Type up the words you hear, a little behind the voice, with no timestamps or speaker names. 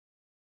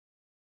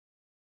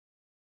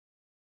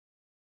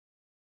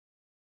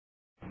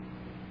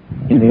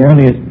In the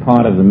earliest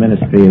part of the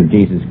ministry of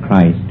Jesus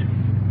Christ,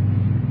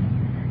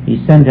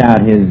 he sent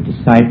out his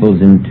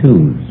disciples in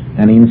twos,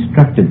 and he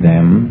instructed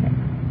them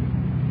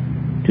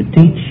to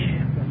teach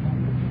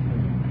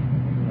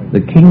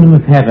the kingdom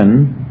of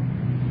heaven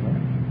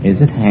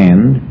is at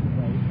hand.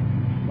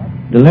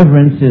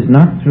 Deliverance is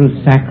not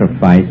through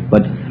sacrifice,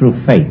 but through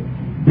faith.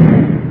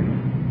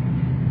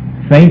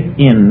 Faith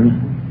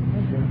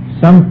in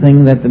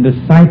something that the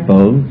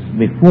disciples,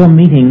 before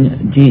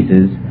meeting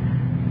Jesus,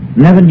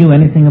 never knew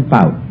anything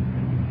about.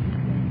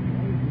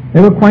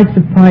 They were quite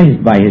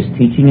surprised by his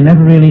teaching and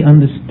never really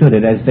understood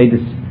it as they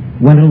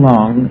went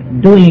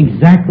along, doing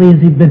exactly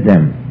as he bid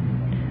them.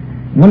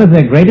 One of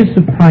their greatest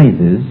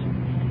surprises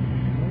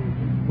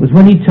was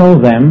when he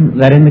told them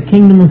that in the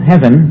kingdom of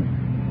heaven,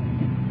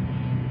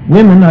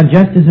 women are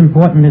just as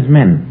important as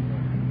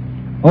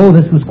men. Oh,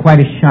 this was quite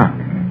a shock.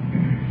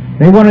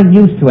 They weren't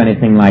used to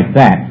anything like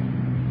that.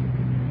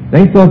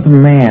 They thought the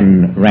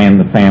man ran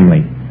the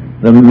family.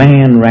 The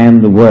man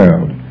ran the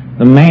world.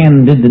 The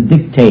man did the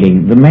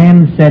dictating. The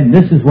man said,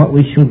 this is what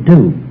we shall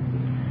do.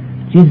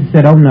 Jesus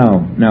said, oh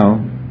no,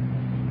 no.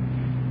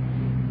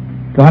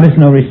 God is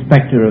no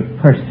respecter of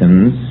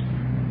persons.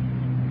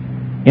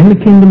 In the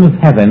kingdom of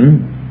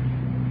heaven,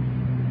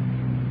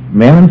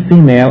 male and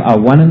female are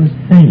one and the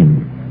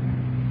same.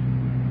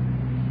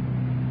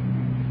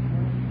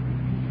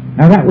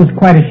 Now that was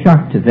quite a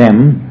shock to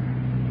them.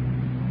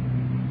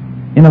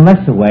 In a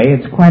lesser way,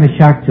 it's quite a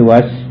shock to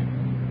us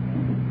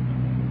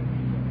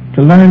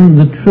to learn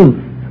the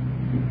truth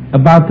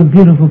about the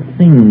beautiful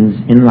things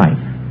in life.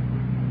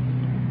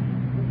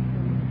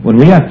 When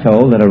we are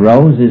told that a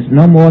rose is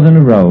no more than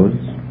a rose,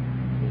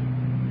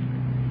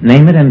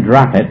 name it and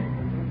drop it,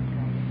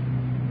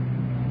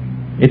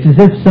 it's as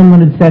if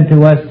someone had said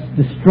to us,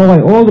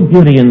 destroy all the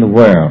beauty in the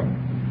world.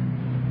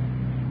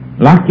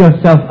 Lock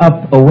yourself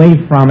up away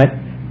from it,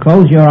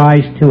 close your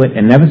eyes to it,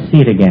 and never see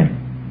it again.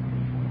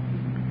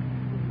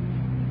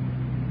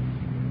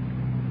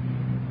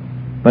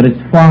 But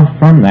it's far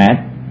from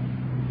that.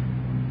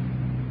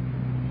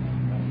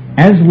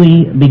 As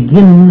we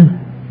begin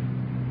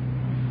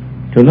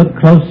to look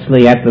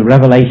closely at the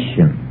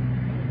revelation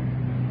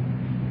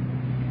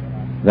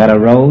that a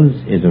rose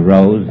is a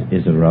rose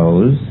is a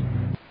rose,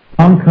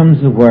 along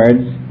comes the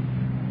words,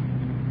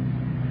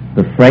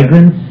 the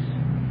fragrance,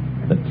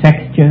 the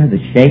texture, the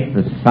shape,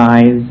 the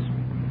size,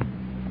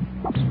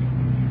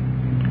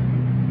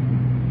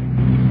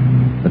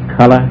 the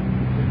color,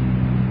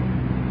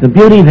 the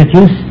beauty that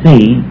you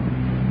see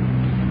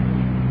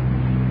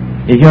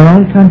is your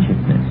own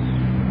consciousness.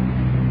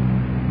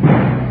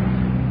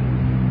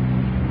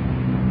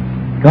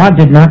 God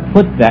did not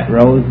put that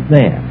rose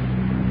there.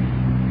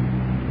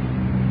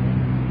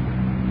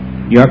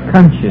 Your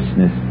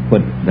consciousness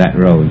put that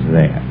rose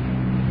there.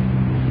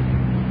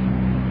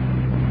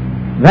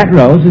 That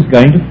rose is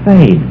going to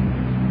fade.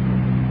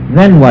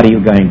 Then what are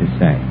you going to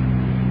say?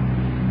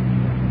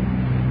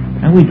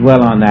 And we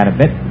dwell on that a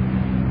bit.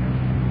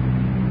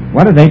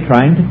 What are they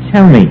trying to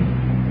tell me?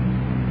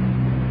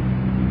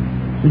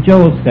 So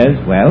Joel says,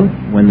 well,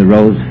 when the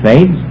rose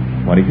fades,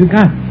 what have you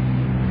got?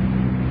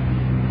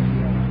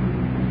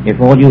 If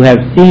all you have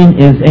seen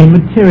is a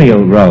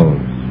material rose,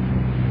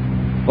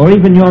 or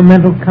even your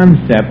mental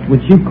concept,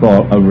 which you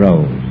call a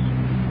rose.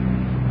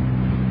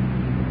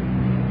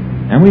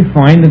 And we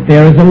find that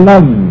there is a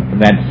love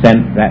that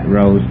sent that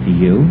rose to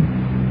you.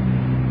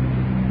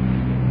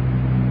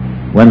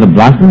 When the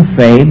blossom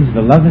fades,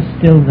 the love is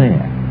still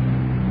there.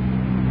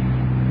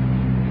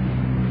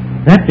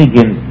 That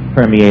begins to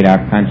permeate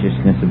our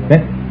consciousness a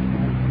bit.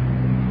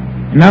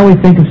 And now we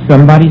think of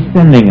somebody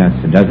sending us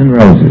a dozen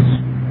roses.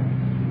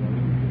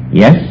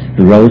 Yes,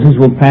 the roses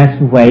will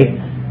pass away,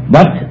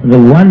 but the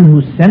one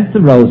who sent the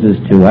roses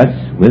to us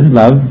with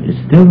love is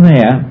still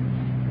there,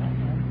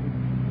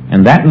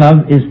 and that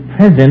love is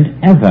present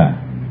ever.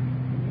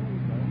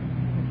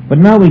 But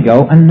now we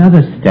go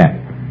another step.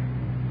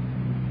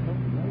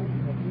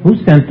 Who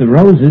sent the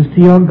roses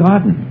to your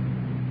garden?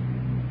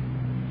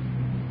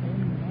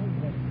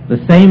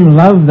 The same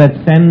love that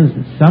sends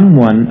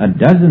someone a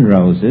dozen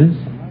roses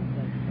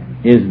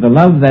is the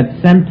love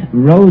that sent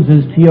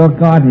roses to your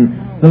garden.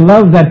 The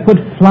love that put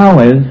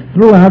flowers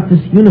throughout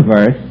this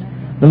universe,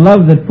 the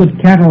love that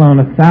put cattle on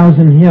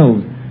 1,000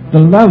 hills, the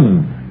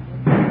love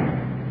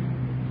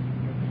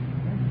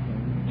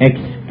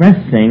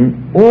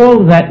expressing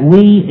all that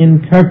we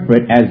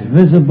interpret as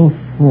visible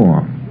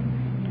form.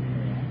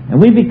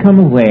 And we become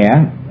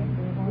aware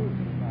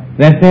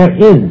that there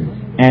is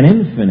an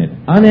infinite,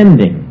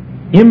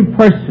 unending,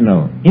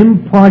 impersonal,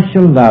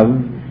 impartial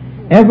love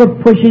ever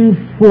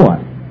pushing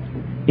forth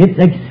its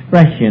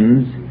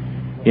expressions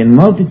in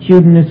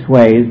multitudinous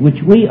ways, which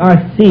we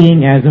are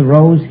seeing as a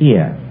rose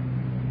here,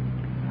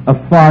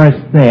 a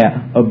forest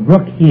there, a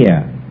brook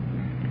here,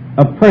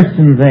 a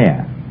person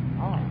there.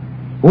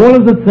 All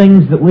of the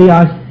things that we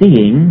are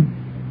seeing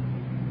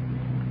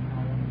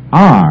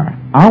are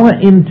our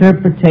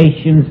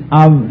interpretations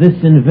of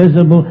this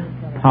invisible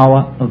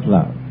power of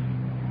love.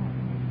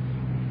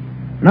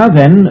 Now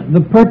then,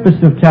 the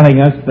purpose of telling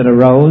us that a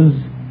rose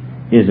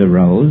is a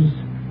rose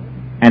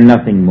and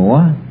nothing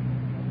more,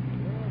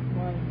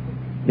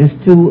 is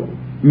to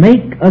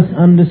make us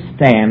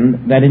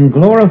understand that in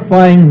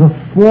glorifying the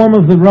form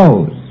of the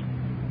rose,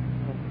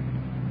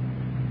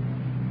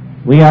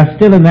 we are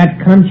still in that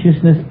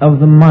consciousness of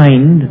the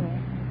mind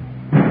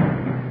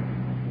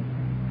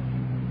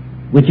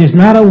which is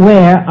not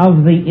aware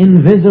of the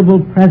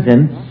invisible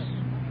presence,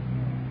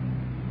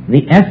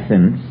 the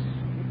essence,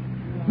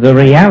 the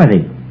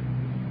reality,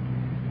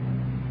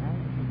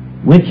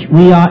 which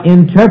we are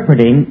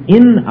interpreting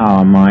in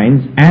our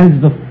minds as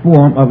the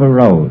form of a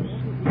rose.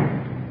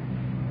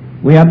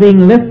 We are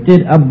being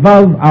lifted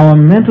above our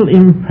mental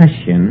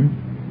impression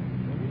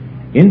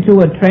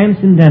into a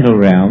transcendental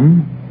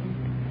realm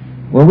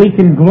where we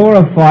can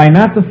glorify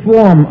not the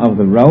form of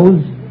the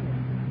rose,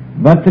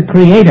 but the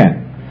Creator,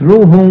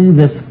 through whom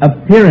this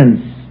appearance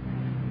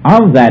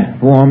of that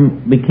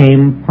form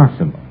became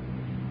possible.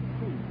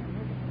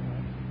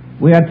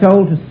 We are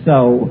told to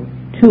sow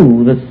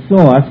to the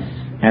source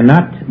and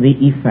not the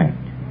effect.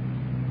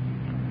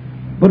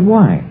 But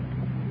why?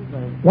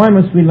 Why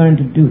must we learn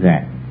to do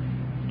that?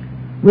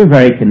 We're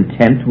very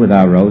content with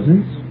our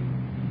roses,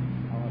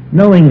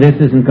 knowing this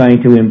isn't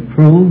going to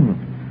improve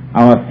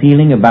our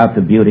feeling about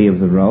the beauty of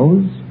the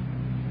rose.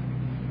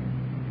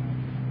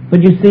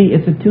 But you see,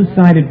 it's a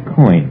two-sided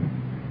coin.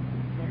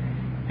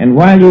 And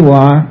while you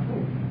are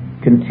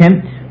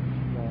content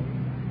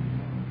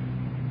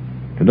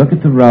to look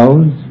at the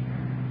rose,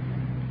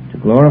 to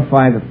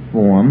glorify the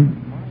form,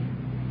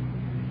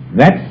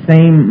 that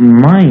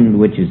same mind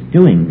which is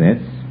doing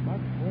this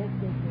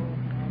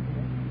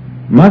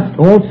must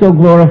also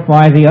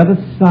glorify the other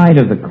side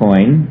of the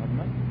coin,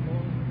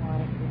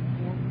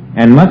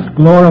 and must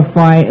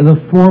glorify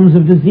the forms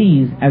of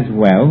disease as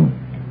well,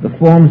 the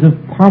forms of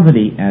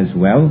poverty as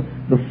well,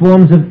 the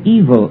forms of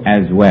evil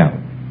as well.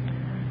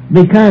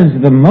 Because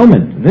the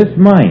moment this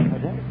mind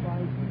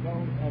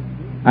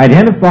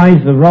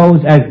identifies the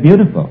rose as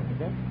beautiful,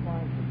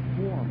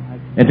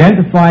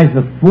 identifies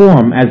the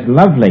form as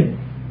lovely,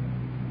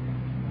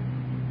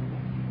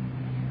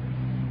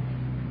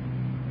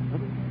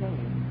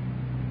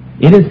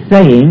 it is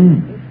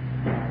saying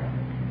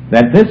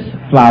that this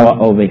flower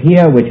over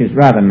here, which is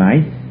rather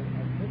nice,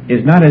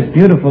 is not as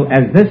beautiful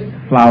as this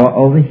flower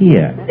over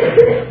here.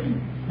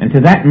 And to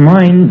that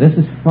mind, this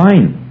is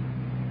fine.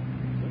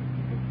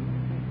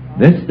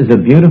 This is a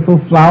beautiful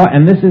flower,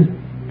 and this is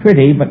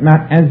pretty, but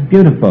not as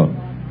beautiful.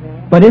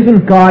 But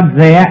isn't God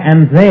there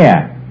and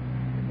there?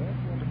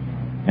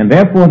 And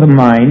therefore the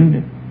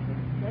mind,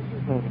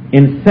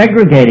 in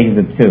segregating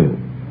the two,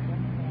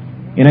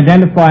 in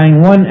identifying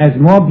one as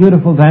more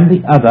beautiful than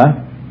the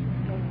other,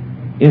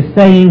 is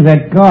saying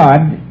that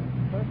God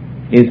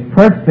is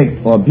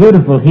perfect or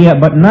beautiful here,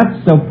 but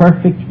not so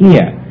perfect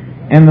here.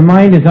 And the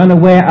mind is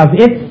unaware of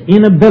its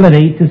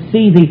inability to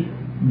see the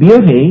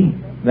beauty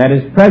that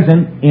is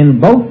present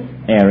in both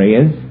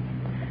areas,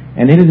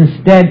 and it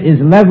instead is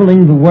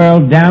leveling the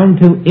world down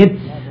to its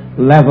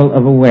level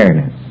of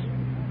awareness.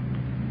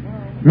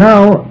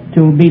 Now,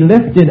 to be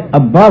lifted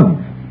above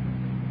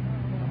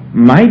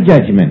my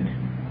judgment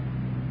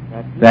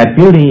that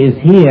beauty is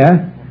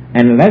here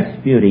and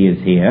less beauty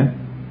is here,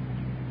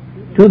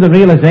 to the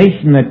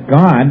realization that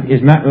God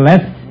is not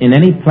less in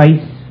any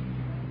place,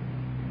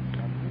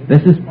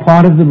 this is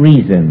part of the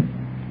reason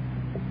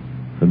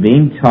for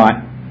being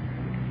taught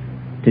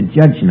to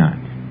judge not,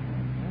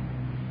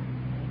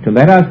 to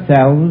let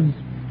ourselves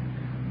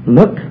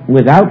look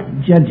without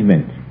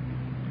judgment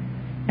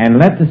and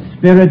let the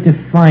Spirit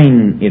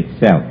define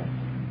itself.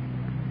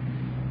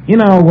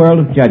 In our world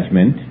of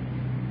judgment,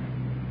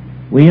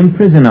 we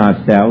imprison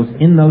ourselves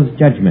in those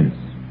judgments.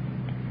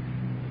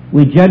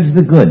 We judge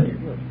the good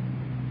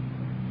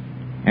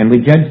and we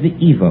judge the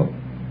evil,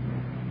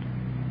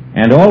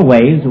 and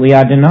always we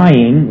are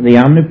denying the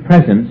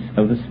omnipresence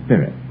of the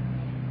Spirit.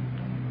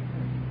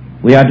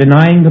 We are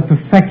denying the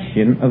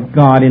perfection of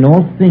God in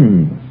all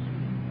things.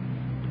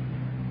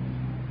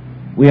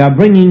 We are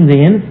bringing the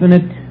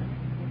infinite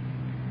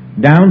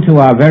down to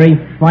our very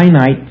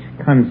finite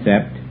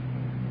concept,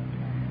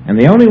 and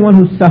the only one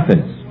who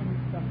suffers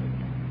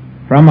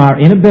from our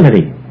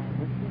inability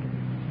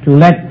to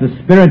let the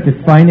Spirit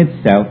define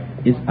itself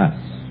is us.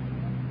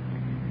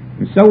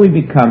 And so we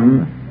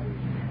become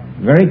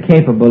very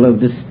capable of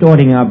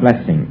distorting our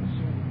blessings.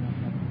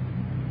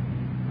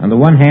 On the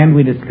one hand,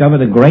 we discover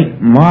the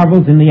great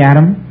marvels in the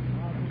atom,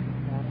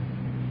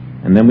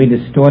 and then we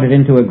distort it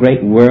into a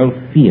great world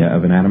fear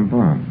of an atom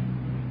bomb.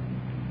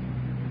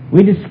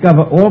 We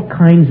discover all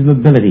kinds of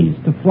abilities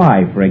to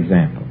fly, for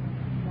example,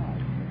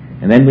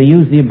 and then we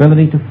use the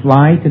ability to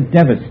fly to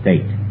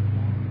devastate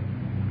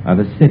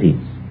other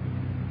cities.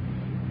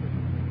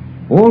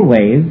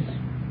 Always,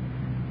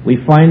 we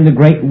find the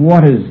great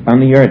waters on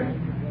the earth,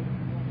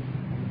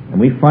 and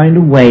we find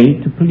a way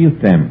to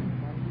pollute them.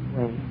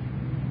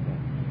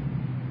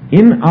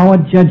 In our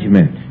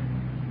judgment,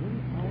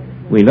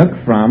 we look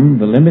from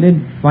the limited,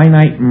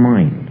 finite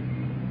mind.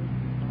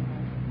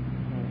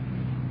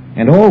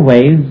 And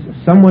always,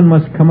 someone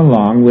must come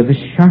along with a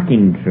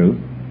shocking truth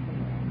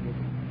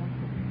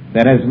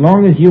that as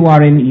long as you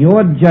are in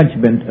your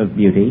judgment of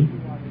beauty,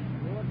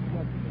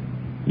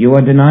 you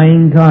are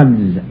denying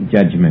God's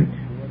judgment.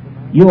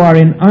 You are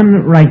in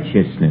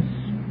unrighteousness.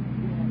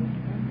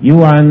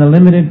 You are in the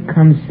limited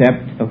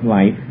concept of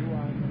life,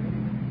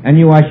 and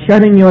you are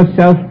shutting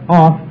yourself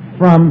off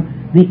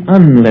from the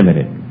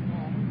unlimited.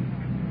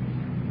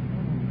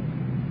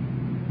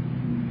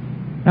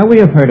 Now, we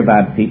have heard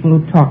about people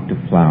who talk to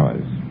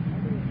flowers,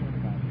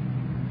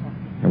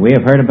 and we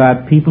have heard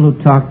about people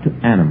who talk to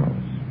animals.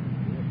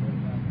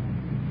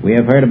 We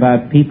have heard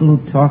about people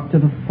who talk to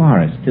the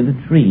forest, to the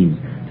trees,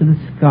 to the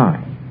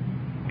sky,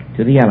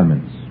 to the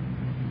elements.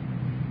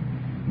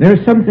 There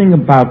is something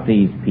about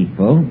these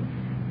people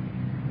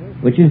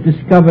which has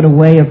discovered a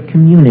way of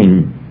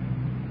communing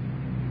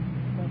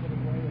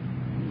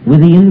with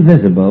the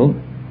invisible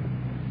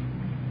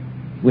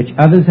which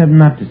others have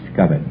not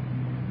discovered.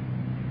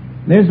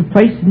 There's a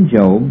place in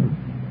Job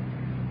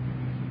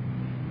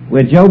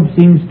where Job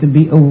seems to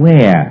be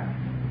aware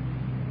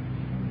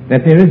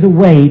that there is a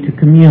way to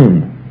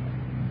commune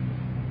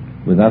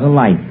with other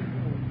life.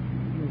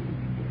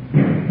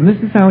 And this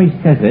is how he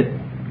says it.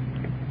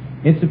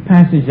 It's a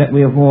passage that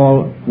we have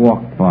all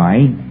walked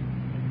by,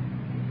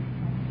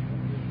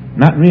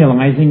 not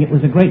realizing it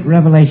was a great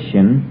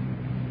revelation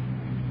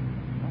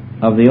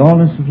of the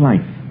allness of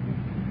life.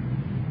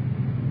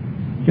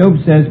 Job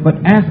says,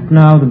 "But ask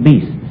now the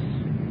beasts,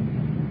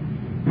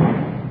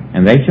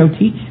 and they shall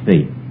teach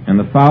thee, and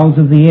the fowls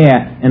of the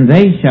air, and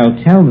they shall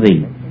tell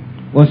thee.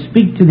 Or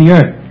speak to the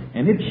earth,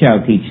 and it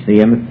shall teach thee,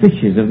 and the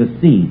fishes of the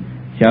sea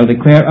shall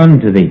declare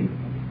unto thee.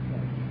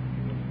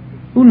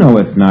 Who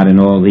knoweth not in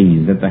all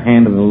these that the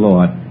hand of the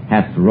Lord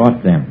hath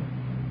wrought them?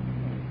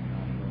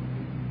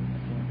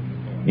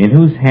 In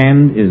whose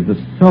hand is the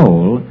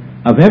soul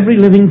of every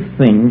living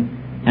thing,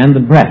 and the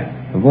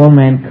breath of all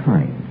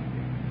mankind."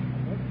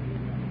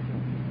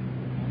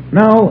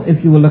 Now,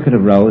 if you will look at a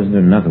rose in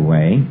another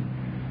way,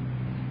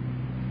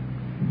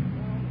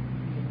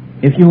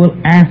 if you will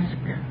ask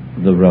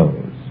the rose,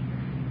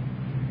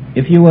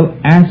 if you will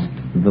ask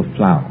the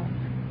flower,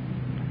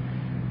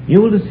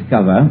 you will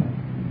discover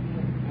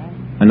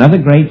another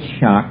great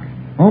shock,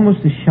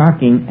 almost as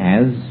shocking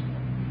as,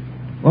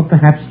 or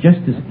perhaps just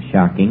as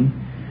shocking,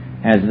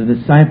 as the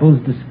disciples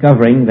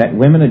discovering that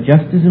women are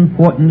just as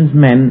important as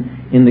men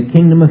in the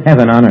kingdom of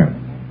heaven on earth.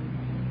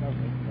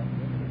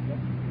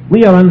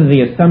 We are under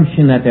the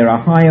assumption that there are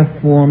higher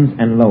forms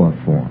and lower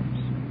forms,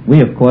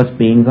 we of course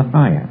being the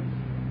higher.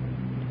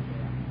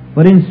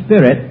 But in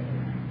spirit,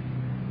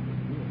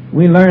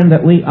 we learn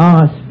that we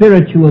are a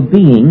spiritual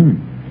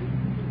being,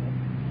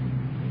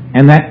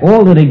 and that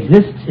all that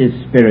exists is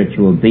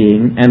spiritual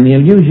being, and the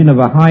illusion of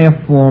a higher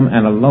form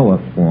and a lower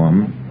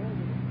form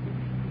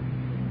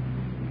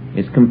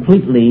is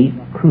completely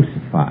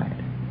crucified.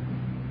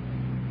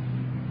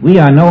 We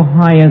are no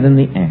higher than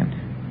the ant.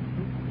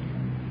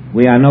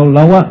 We are no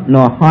lower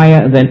nor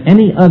higher than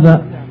any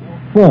other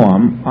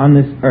form on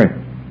this earth.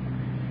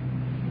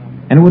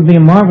 And it would be a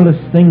marvelous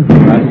thing for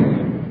us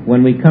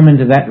when we come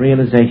into that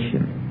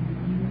realization.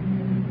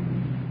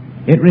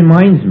 It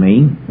reminds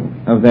me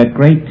of that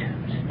great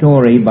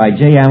story by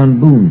J. Allen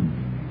Boone.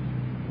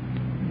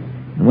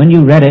 And when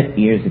you read it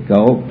years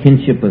ago,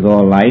 Kinship with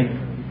All Life,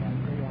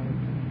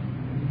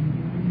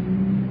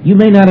 you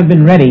may not have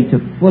been ready to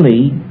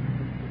fully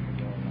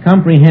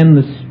comprehend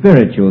the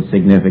spiritual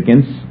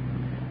significance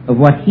of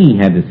what he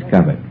had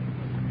discovered.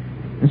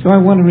 And so I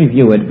want to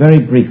review it very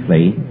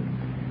briefly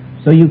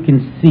so you can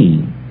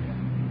see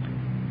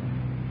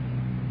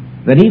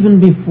that even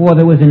before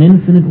there was an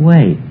infinite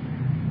way,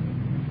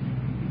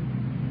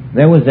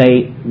 there was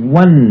a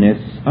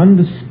oneness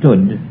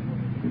understood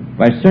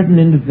by certain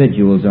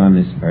individuals on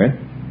this earth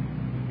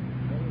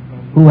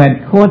who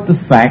had caught the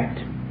fact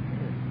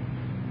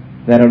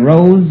that a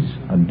rose,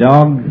 a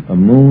dog, a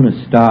moon,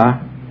 a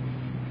star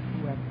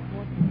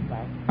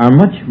are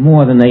much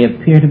more than they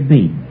appear to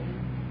be.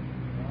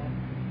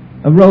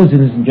 A rose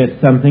isn't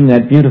just something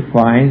that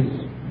beautifies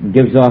and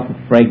gives off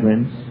a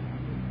fragrance.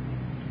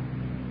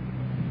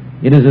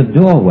 It is a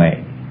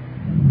doorway.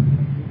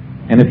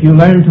 And if you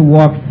learn to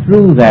walk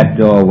through that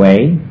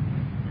doorway,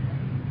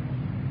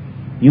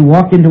 you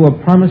walk into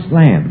a promised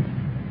land.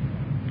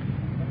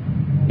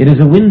 It is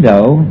a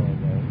window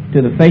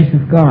to the face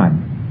of God.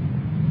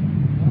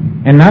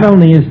 And not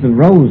only is the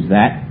rose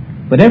that,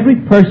 but every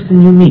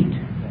person you meet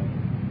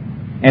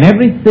and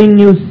everything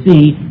you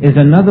see is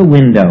another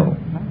window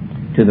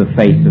to the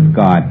face of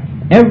God.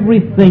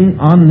 Everything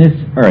on this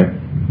earth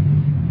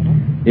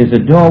is a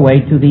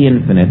doorway to the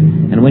infinite.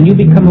 And when you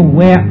become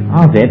aware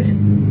of it,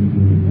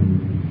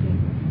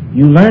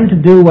 you learn to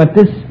do what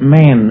this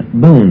man,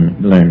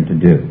 Boone, learned to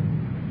do.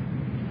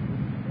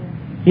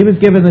 He was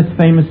given this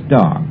famous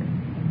dog.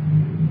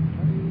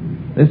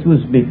 This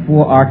was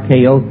before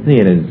RKO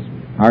theaters.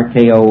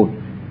 RKO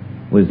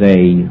was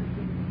a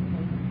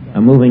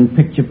moving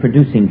picture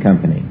producing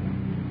company.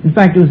 In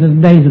fact, it was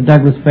in the days of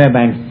Douglas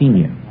Fairbanks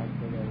Sr.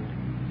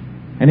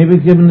 And he was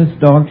given this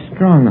dog,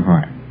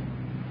 Strongheart,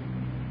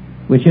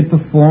 which had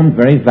performed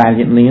very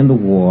valiantly in the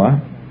war.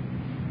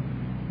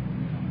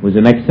 was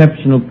an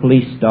exceptional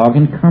police dog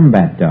and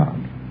combat dog.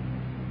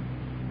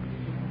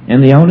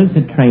 And the owners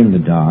had trained the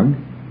dog,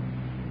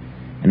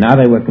 and now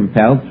they were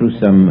compelled through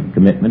some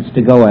commitments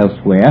to go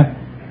elsewhere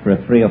for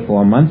 3 or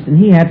 4 months, and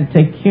he had to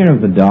take care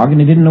of the dog, and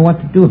he didn't know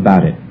what to do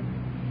about it.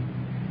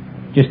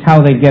 Just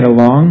how they'd get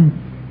along,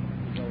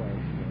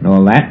 and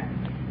all that.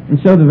 And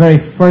so the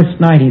very first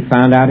night he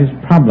found out his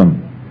problem.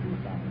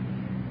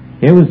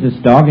 Here was this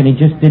dog, and he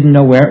just didn't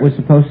know where it was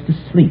supposed to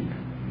sleep.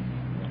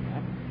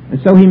 And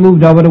so he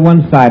moved over to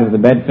one side of the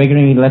bed,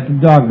 figuring he'd let the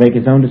dog make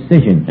his own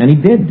decision. And he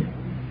did.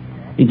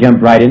 He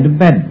jumped right into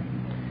bed.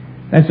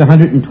 That's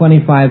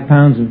 125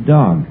 pounds of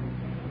dog.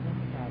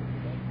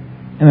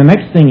 And the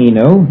next thing he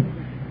knew,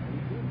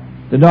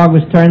 the dog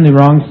was turned the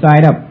wrong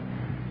side up.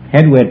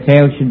 Head where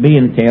tail should be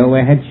and tail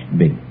where head should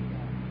be.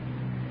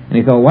 And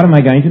he thought, what am I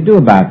going to do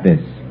about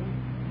this?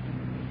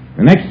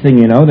 The next thing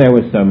you know, there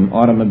was some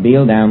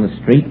automobile down the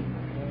street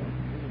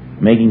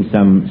making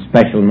some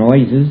special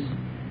noises,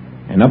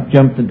 and up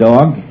jumped the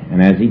dog,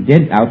 and as he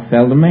did, out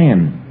fell the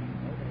man.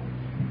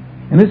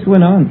 And this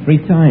went on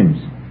 3 times.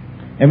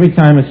 Every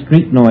time a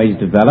street noise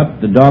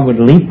developed, the dog would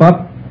leap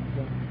up,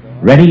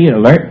 ready,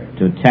 alert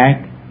to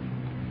attack,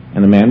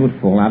 and the man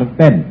would fall out of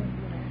bed.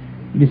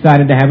 He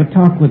decided to have a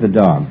talk with the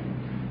dog.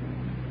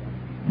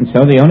 And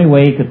so the only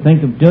way he could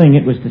think of doing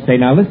it was to say,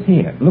 now look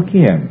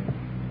here.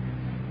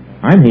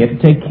 I'm here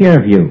to take care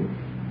of you,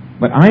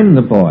 but I'm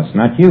the boss,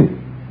 not you.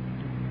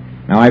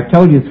 Now I've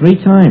told you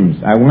 3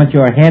 times I want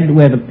your head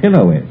where the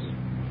pillow is,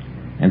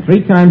 and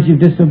 3 times you've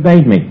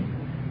disobeyed me.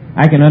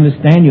 I can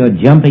understand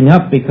you're jumping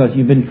up because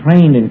you've been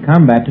trained in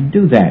combat to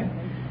do that.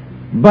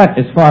 But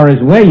as far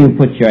as where you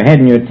put your head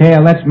and your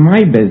tail, that's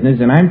my business,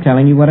 and I'm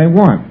telling you what I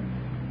want.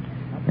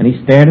 And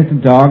he stared at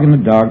the dog, and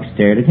the dog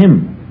stared at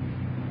him.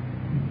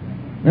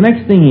 The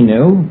next thing he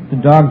knew,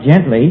 the dog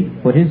gently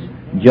put his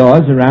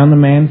jaws around the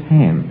man's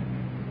hand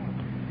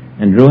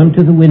and drew him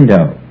to the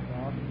window.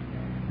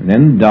 And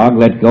then the dog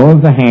let go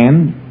of the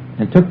hand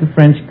and took the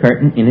French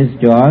curtain in his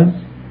jaws,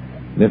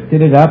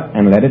 lifted it up,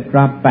 and let it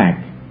drop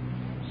back.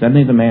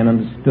 Suddenly the man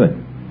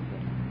understood.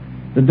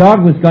 The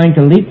dog was going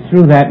to leap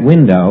through that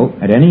window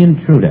at any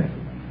intruder.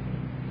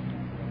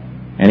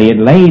 And he had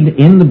laid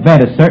in the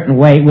bed a certain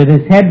way with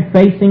his head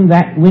facing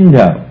that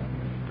window,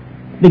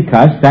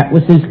 because that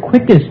was his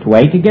quickest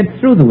way to get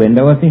through the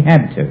window if he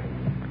had to.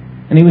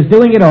 And he was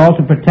doing it all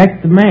to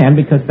protect the man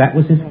because that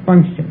was his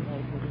function.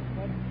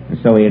 And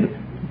so he had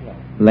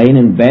lain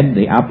in bed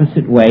the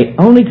opposite way,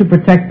 only to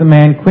protect the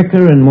man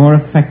quicker and more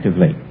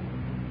effectively.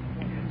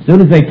 As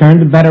soon as they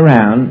turned the bed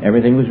around,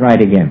 everything was right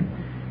again.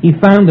 He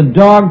found the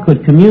dog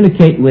could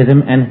communicate with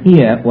him and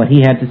hear what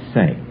he had to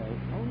say.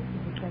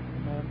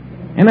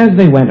 And as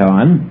they went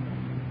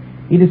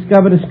on, he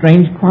discovered a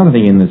strange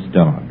quality in this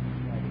dog.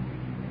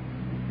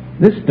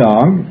 This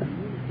dog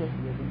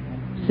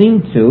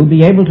seemed to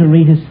be able to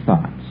read his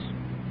thoughts.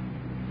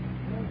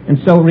 And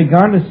so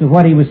regardless of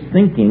what he was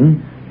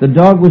thinking, the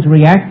dog was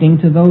reacting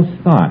to those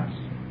thoughts.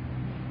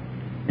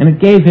 And it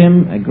gave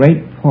him a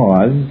great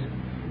pause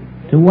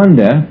to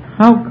wonder,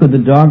 how could the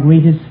dog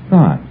read his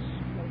thoughts?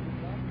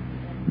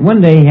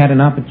 One day he had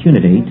an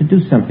opportunity to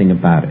do something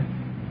about it.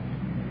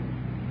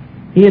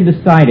 He had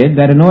decided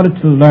that in order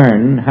to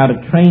learn how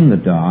to train the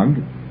dog,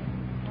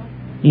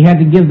 he had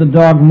to give the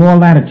dog more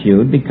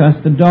latitude, because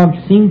the dog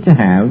seemed to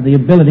have the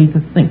ability to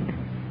think,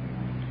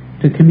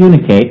 to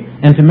communicate,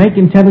 and to make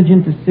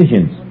intelligent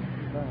decisions.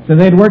 So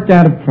they'd worked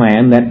out a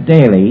plan that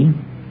daily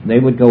they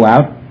would go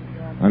out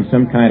on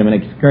some kind of an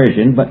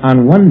excursion, but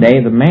on one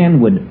day the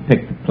man would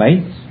pick the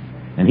place,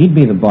 and he'd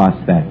be the boss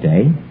that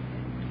day.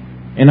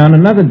 And on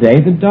another day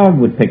the dog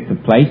would pick the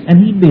place,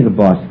 and he'd be the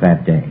boss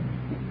that day.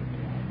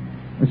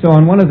 And so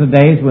on one of the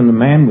days when the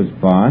man was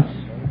boss,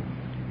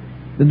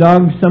 the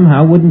dog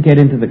somehow wouldn't get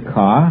into the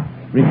car,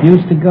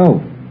 refused to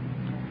go.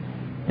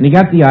 And he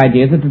got the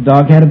idea that the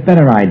dog had a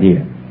better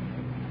idea.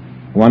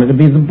 Wanted to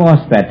be the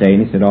boss that day,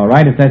 and he said, all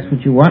right, if that's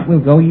what you want, we'll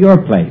go your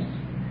place.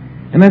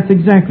 And that's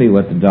exactly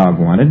what the dog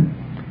wanted.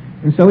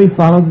 And so he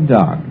followed the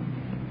dog.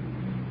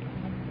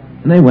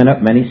 And they went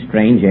up many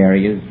strange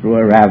areas, through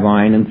a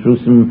ravine and through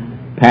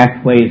some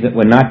pathways that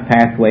were not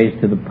pathways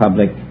to the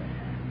public.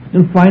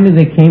 And finally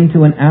they came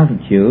to an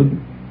altitude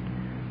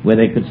where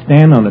they could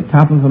stand on the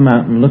top of a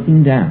mountain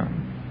looking down.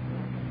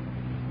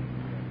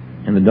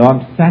 And the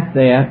dog sat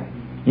there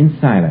in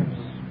silence,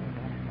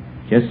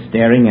 just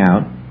staring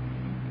out.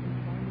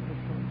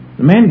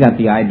 The man got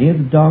the idea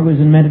the dog was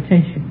in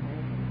meditation.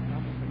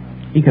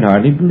 He could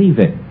hardly believe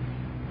it.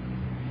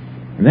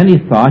 And then he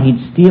thought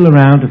he'd steal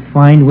around to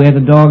find where the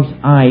dog's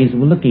eyes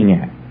were looking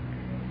at.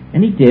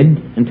 And he did,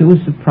 and to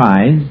his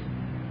surprise,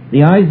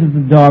 the eyes of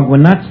the dog were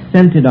not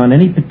centered on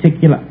any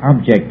particular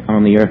object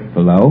on the earth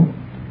below,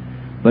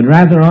 but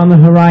rather on the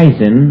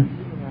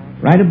horizon,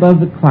 right above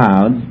the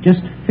clouds,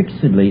 just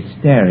fixedly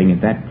staring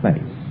at that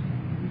place.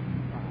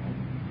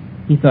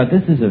 He thought,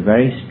 this is a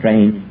very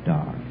strange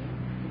dog.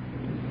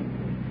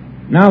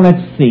 Now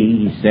let's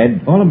see, he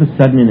said. All of a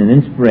sudden, in an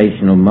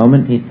inspirational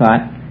moment, he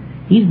thought,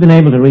 he's been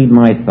able to read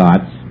my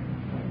thoughts.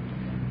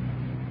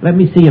 Let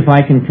me see if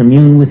I can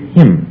commune with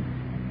him.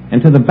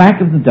 And to the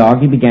back of the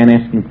dog he began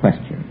asking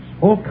questions,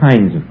 all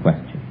kinds of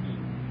questions.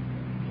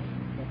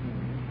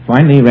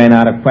 Finally he ran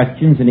out of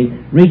questions, and he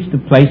reached a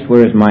place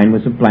where his mind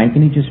was a blank,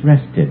 and he just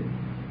rested.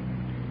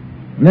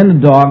 And then the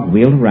dog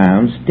wheeled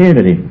around, stared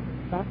at him.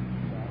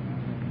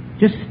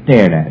 Just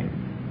stared at him.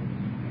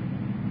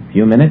 A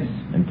few minutes,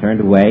 and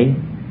turned away,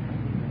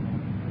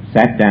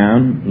 sat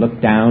down,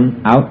 looked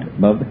down, out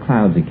above the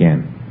clouds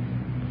again.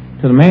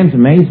 To the man's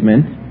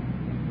amazement,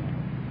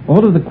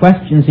 all of the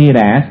questions he had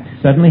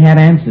asked suddenly had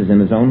answers in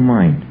his own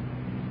mind.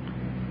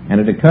 And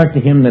it occurred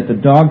to him that the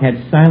dog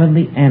had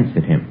silently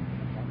answered him.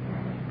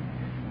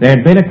 There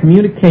had been a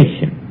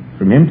communication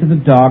from him to the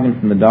dog and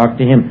from the dog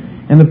to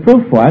him. And the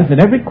proof was that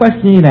every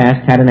question he had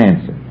asked had an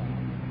answer.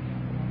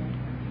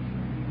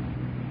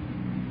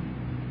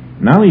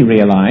 Now he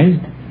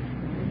realized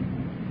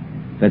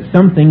that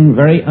something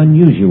very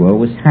unusual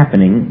was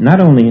happening,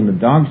 not only in the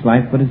dog's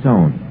life but his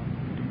own.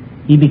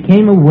 He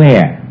became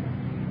aware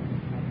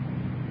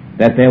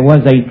that there was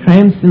a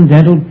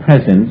transcendental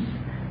presence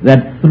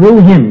that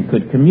through him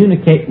could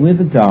communicate with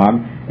the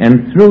dog,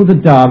 and through the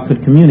dog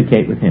could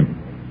communicate with him.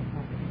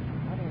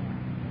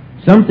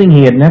 Something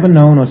he had never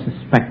known or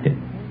suspected,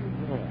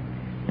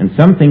 and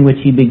something which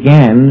he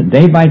began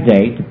day by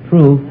day to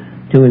prove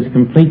to his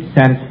complete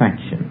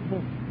satisfaction.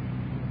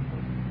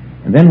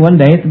 And then one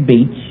day at the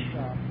beach,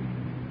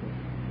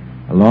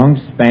 a long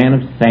span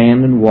of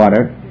sand and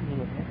water,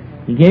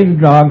 he gave the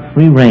dog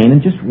free rein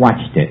and just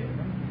watched it.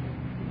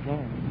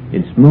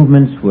 Its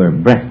movements were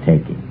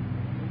breathtaking.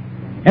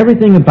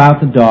 Everything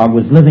about the dog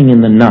was living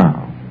in the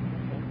now.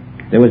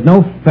 There was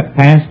no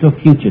past or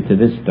future to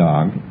this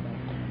dog.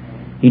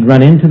 He'd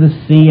run into the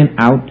sea and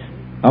out,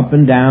 up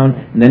and down,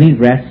 and then he'd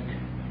rest,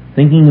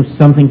 thinking of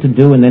something to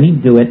do, and then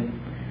he'd do it.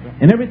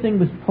 And everything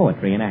was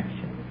poetry in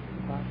action.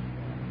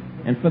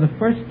 And for the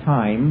first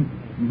time,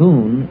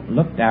 Boone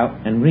looked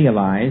out and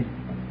realized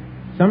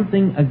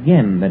something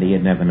again that he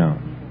had never known.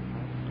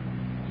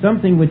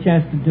 Something which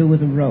has to do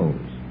with a rose.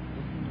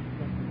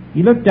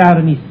 He looked out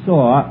and he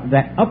saw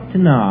that up to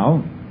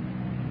now,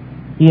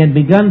 he had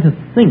begun to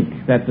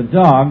think that the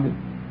dog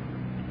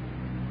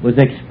was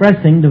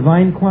expressing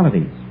divine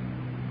qualities.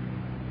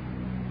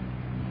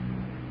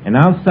 And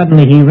now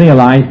suddenly he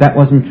realized that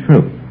wasn't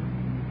true.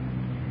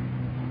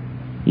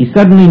 He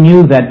suddenly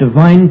knew that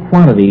divine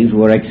qualities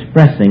were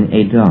expressing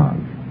a dog.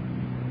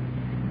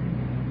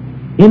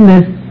 In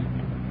this,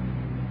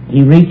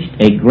 he reached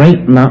a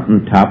great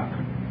mountaintop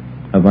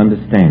of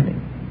understanding.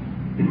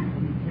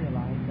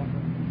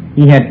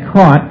 He had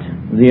caught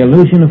the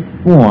illusion of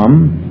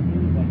form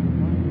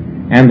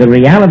and the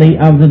reality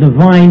of the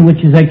divine,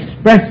 which is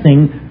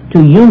expressing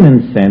to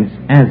human sense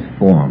as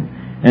form.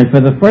 And for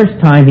the first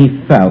time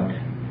he felt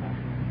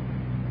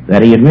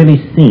that he had really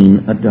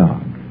seen a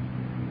dog.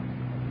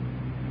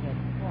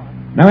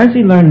 Now as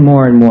he learned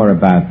more and more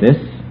about this,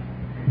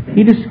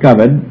 he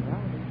discovered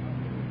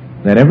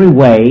that every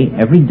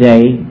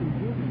day,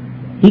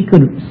 he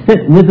could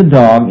sit with the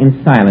dog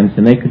in silence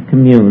and they could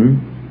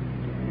commune,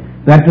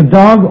 that the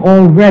dog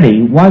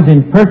already was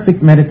in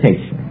perfect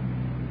meditation.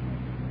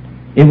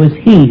 It was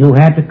he who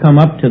had to come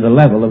up to the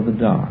level of the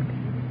dog.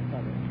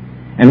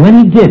 And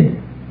when he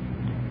did,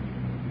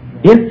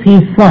 if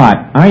he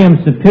thought, I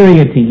am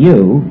superior to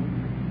you,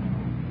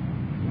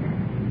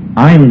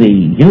 I'm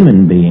the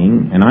human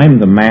being, and I'm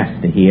the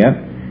master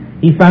here,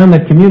 he found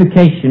that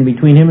communication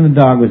between him and the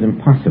dog was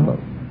impossible.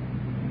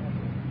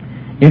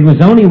 It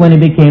was only when he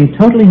became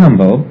totally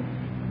humble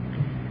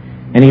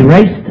and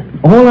erased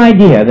all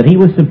idea that he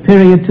was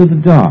superior to the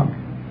dog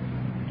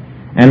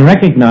and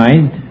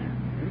recognized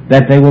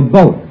that they were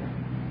both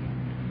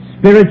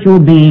spiritual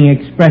being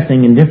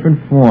expressing in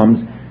different forms,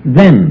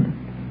 then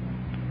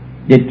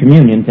did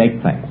communion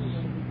take place.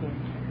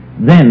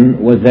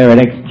 Then was there an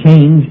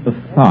exchange of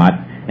thought,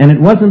 and it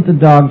wasn't the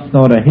dog's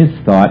thought or his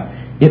thought,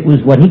 it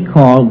was what he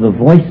called the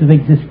voice of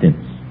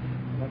existence,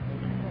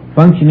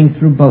 functioning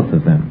through both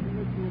of them.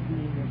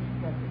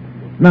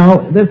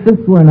 Now, if this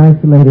were an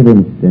isolated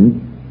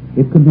instance,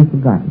 it could be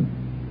forgotten.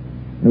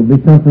 It would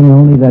be something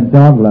only that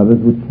dog lovers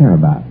would care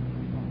about.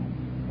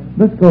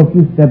 Let's go a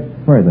few steps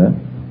further,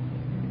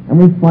 and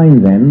we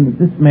find then that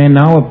this man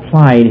now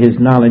applied his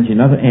knowledge in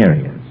other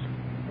areas.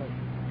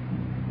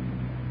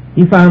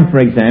 He found, for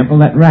example,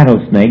 that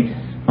rattlesnakes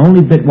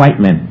only bit white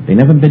men. They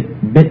never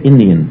bit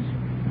Indians.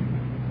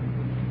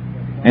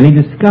 And he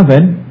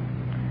discovered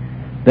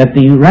that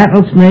the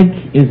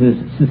rattlesnake is as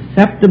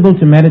susceptible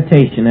to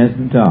meditation as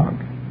the dog,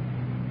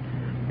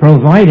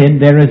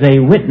 provided there is a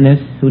witness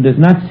who does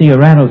not see a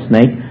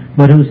rattlesnake,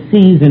 but who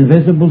sees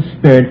invisible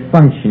spirit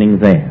functioning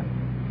there.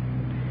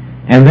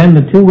 And then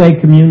the two-way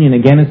communion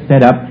again is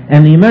set up,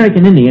 and the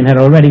American Indian had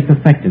already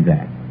perfected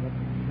that.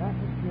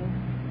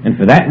 And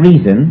for that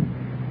reason,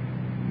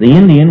 the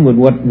Indian would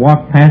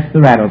walk past the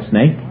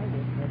rattlesnake.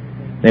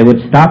 They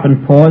would stop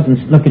and pause and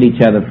look at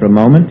each other for a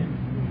moment.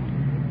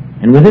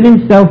 And within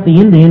himself, the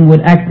Indian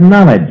would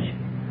acknowledge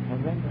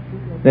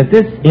that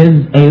this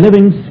is a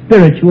living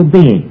spiritual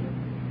being,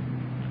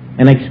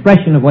 an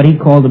expression of what he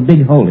called the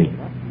big holy.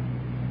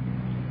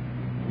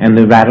 And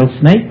the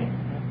rattlesnake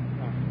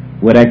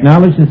would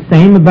acknowledge the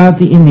same about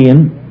the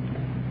Indian,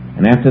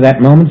 and after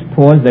that moment's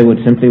pause they would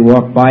simply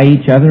walk by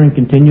each other and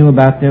continue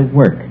about their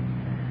work.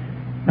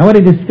 Now what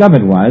he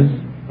discovered was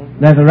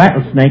that the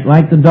rattlesnake,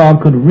 like the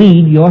dog, could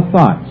read your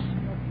thoughts,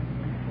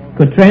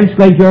 could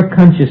translate your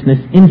consciousness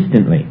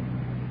instantly.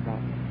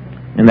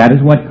 And that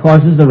is what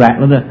causes the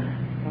rattler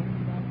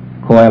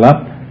to coil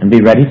up and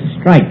be ready to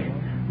strike.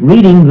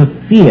 Reading the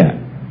fear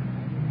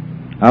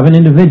of an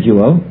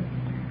individual,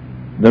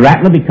 the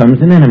rattler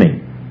becomes an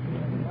enemy.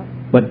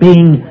 But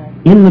being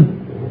in the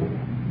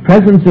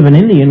presence of an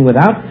Indian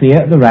without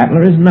fear, the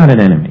rattler is not an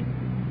enemy.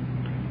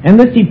 And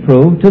this he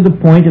proved to the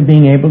point of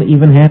being able to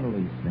even handle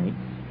these snakes,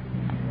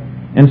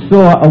 and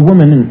saw a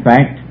woman, in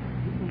fact,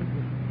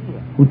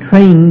 who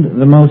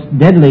trained the most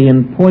deadly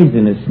and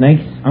poisonous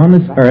snakes on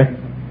this earth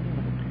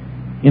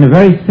in a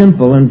very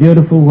simple and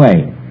beautiful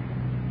way.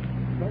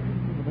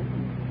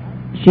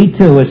 She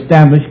too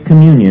established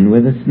communion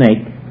with the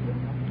snake,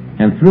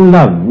 and through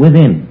love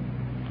within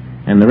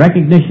and the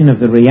recognition of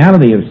the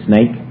reality of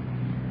snake,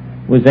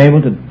 was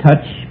able to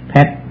touch,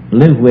 pet,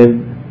 live with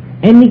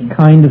any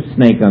kind of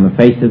snake on the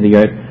face of the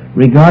earth,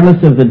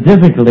 regardless of the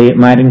difficulty it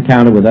might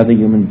encounter with other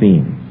human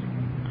beings.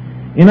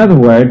 In other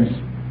words,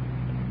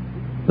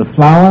 the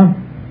flower,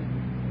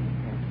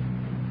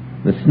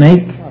 the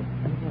snake,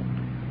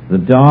 the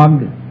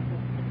dog,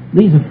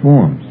 these are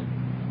forms.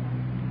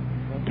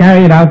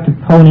 Carry it out to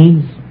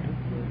ponies.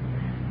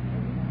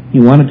 He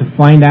wanted to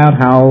find out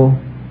how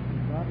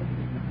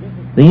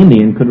the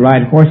Indian could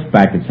ride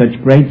horseback at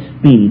such great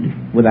speed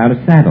without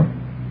a saddle.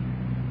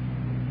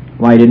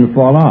 Why, he didn't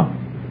fall off.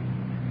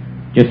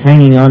 Just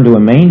hanging on to a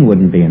mane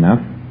wouldn't be enough.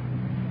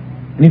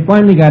 And he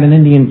finally got an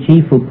Indian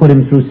chief who put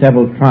him through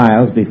several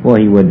trials before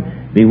he would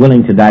be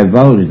willing to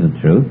divulge the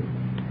truth,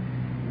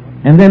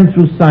 and then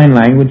through sign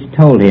language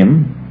told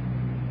him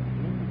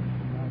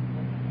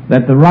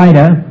that the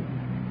rider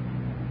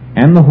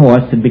and the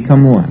horse had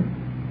become one.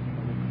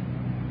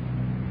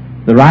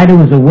 The rider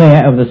was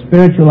aware of the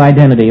spiritual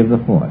identity of the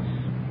horse.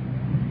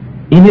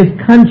 In his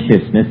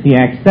consciousness, he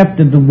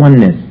accepted the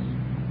oneness.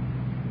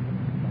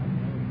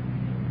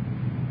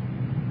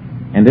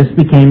 And this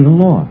became the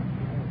law.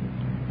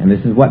 And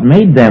this is what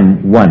made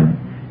them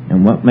one,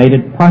 and what made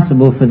it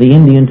possible for the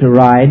Indian to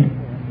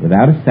ride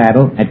without a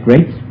saddle at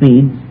great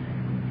speeds,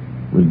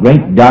 with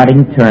great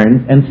darting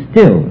turns, and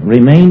still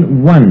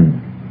remain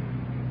one,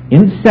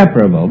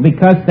 inseparable,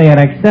 because they had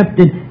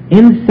accepted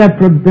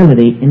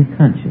inseparability in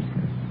consciousness.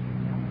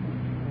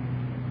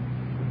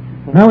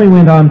 Now he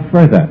went on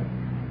further,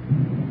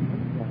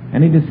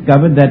 and he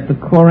discovered that the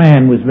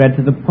Koran was read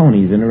to the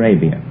ponies in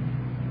Arabia.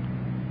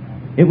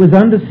 It was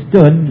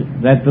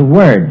understood that the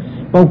words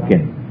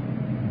spoken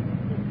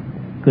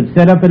could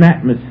set up an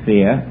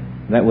atmosphere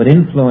that would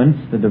influence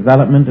the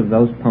development of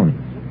those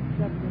ponies,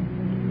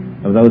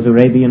 of those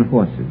Arabian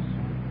horses.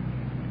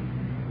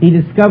 He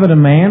discovered a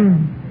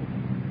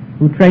man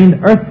who trained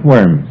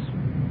earthworms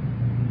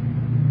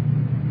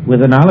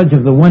with the knowledge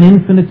of the one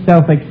infinite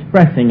self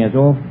expressing as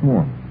all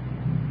form.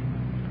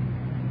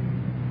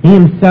 He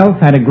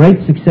himself had a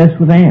great success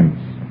with ants.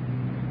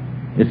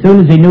 As soon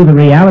as he knew the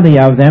reality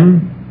of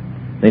them,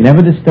 they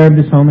never disturbed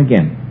his home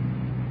again.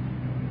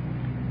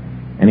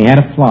 And he had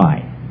a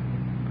fly.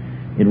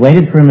 It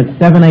waited for him at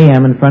 7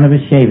 a.m. in front of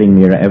his shaving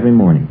mirror every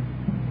morning.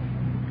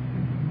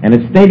 And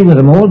it stayed with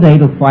him all day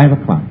till 5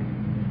 o'clock.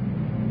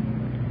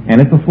 And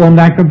it performed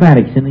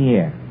acrobatics in the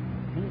air.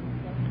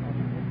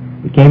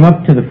 It came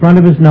up to the front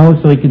of his nose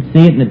so he could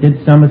see it, and it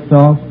did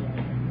somersaults.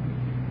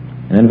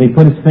 And then if he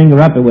put his finger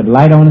up, it would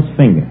light on his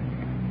finger.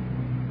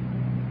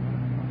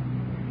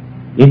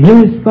 It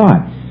knew his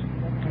thoughts.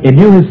 It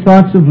knew his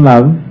thoughts of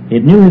love.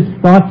 It knew his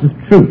thoughts of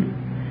truth.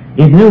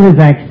 It knew his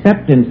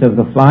acceptance of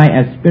the fly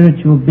as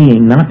spiritual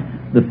being, not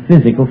the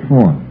physical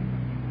form.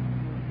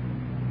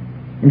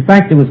 In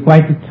fact, there was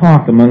quite the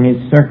talk among his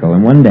circle,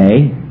 and one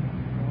day,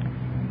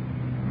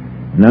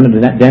 an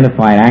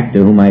unidentified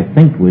actor, whom I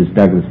think was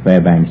Douglas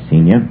Fairbanks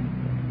Sr.,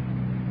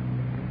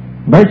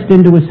 burst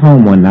into his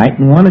home one night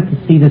and wanted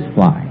to see this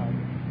fly.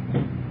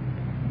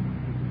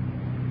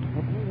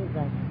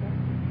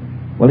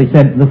 Well, he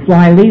said, the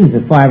fly leaves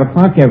at 5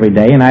 o'clock every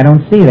day, and I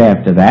don't see it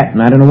after that,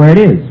 and I don't know where it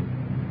is.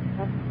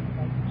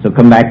 So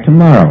come back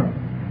tomorrow.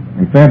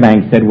 And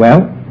Fairbanks said,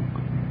 well,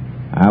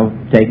 I'll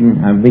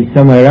be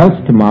somewhere else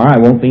tomorrow. I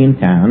won't be in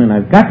town, and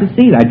I've got to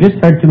see it. I just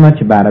heard too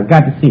much about it. I've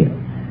got to see it.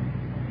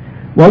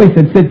 Well, he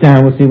said, sit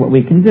down. We'll see what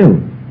we can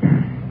do.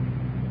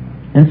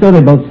 And so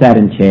they both sat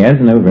in chairs,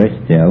 and they were very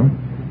still.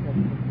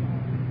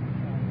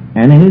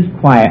 And in his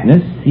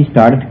quietness, he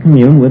started to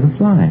commune with the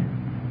fly.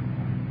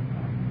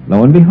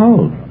 Lo and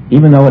behold,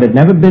 even though it had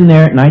never been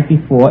there at night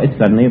before, it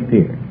suddenly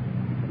appeared.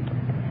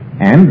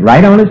 And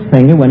right on his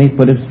finger, when he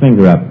put his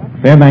finger up,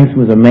 Fairbanks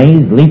was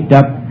amazed, leaped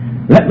up,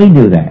 let me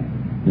do that.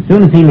 As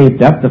soon as he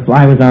leaped up, the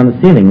fly was on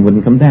the ceiling and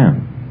wouldn't come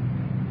down.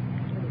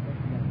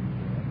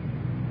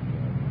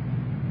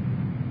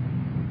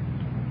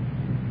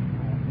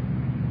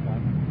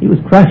 He was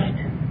crushed.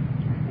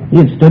 He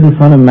had stood in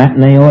front of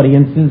matinee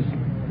audiences.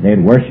 They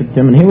had worshipped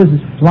him, and here was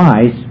his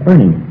fly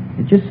spurning him.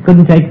 It just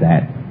couldn't take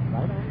that.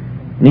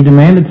 And he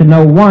demanded to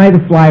know why the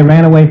fly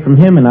ran away from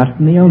him and not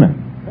from the owner.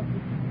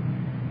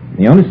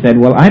 The owner said,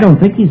 well, I don't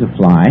think he's a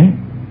fly.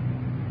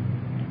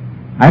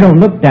 I don't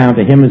look down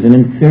to him as an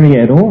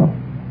inferior at all.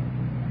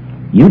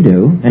 You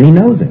do, and he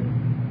knows it.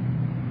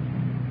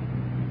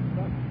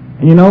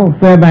 And you know,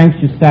 Fairbanks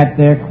just sat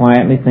there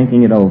quietly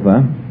thinking it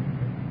over.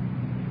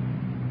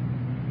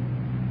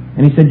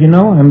 And he said, you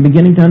know, I'm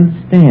beginning to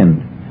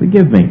understand.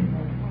 Forgive me.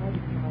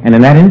 And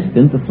in that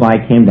instant, the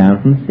fly came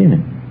down from the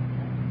ceiling.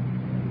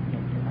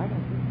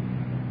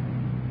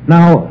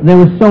 Now, there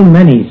were so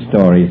many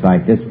stories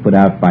like this put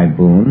out by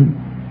Boone,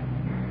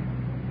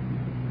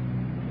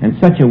 and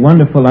such a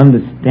wonderful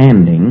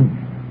understanding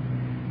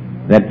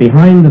that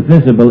behind the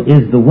visible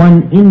is the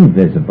one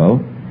invisible,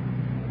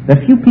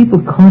 that few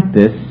people caught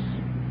this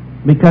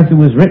because it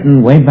was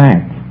written way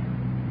back.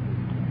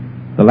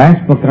 The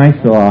last book I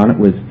saw on it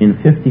was in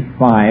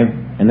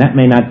 55, and that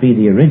may not be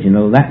the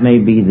original, that may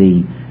be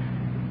the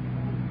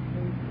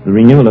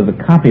renewal of the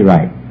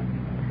copyright.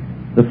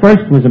 The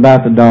first was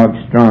about the dog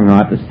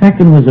Strongheart. The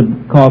second was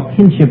called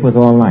Kinship with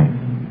All Life.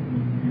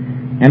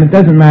 And it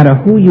doesn't matter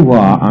who you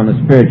are on the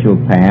spiritual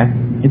path,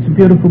 it's a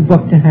beautiful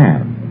book to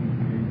have.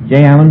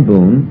 J. Allen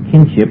Boone,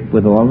 Kinship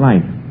with All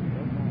Life.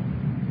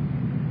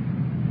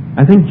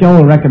 I think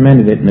Joel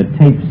recommended it in a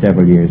tape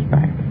several years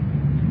back.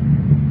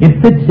 It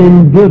fits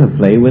in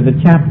beautifully with the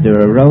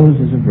chapter, A Rose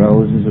is a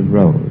Rose is a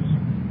Rose.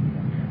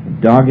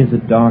 A dog is a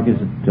dog is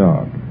a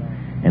dog.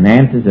 An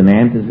ant is an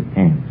ant is an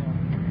ant.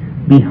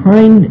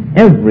 Behind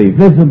every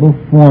visible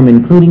form,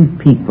 including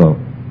people,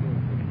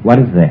 what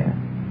is there?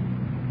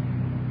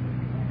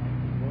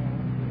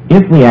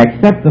 If we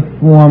accept the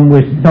form,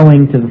 we're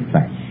sowing to the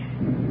flesh.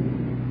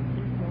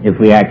 If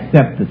we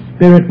accept the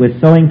spirit, we're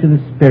sowing to the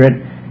spirit,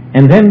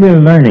 and then we're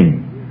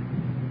learning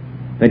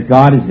that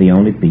God is the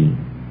only being.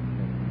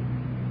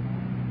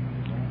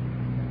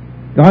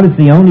 God is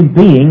the only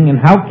being, and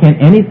how can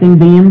anything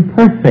be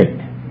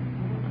imperfect?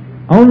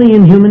 Only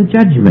in human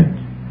judgment.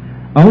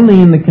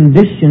 Only in the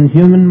conditioned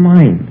human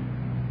mind.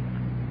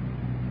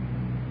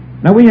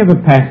 Now we have a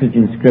passage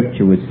in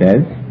Scripture which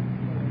says,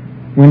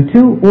 when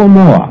two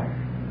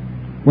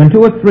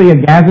or three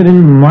are gathered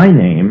in my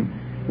name,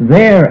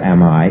 there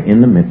am I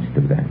in the midst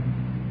of them.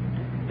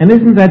 And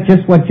isn't that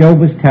just what Job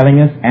was telling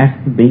us?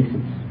 Ask the beasts,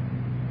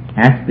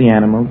 ask the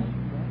animals,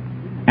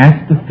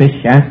 ask the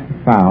fish, ask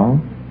the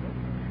fowl.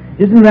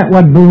 Isn't that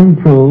what Boone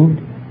proved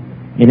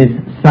in his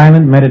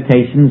silent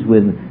meditations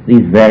with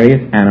these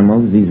various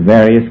animals, these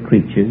various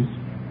creatures?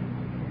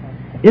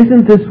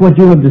 Isn't this what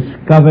you have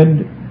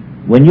discovered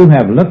when you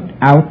have looked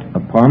out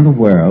upon the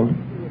world,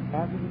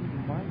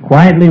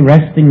 quietly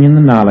resting in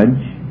the knowledge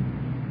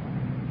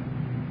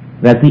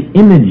that the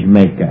image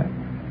maker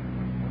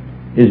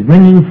is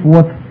bringing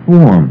forth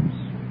forms?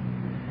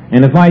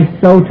 And if I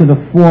sow to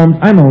the forms,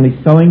 I'm only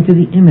sowing to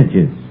the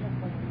images.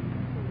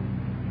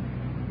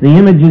 The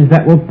images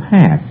that will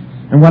pass.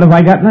 And what have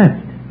I got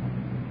left?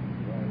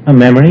 A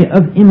memory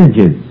of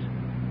images.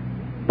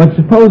 But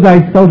suppose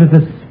I sow to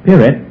the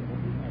Spirit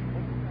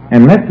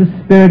and let the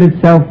Spirit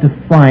itself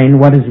define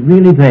what is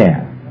really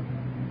there.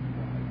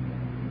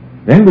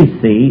 Then we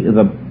see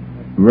the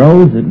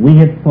rose that we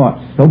had thought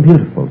so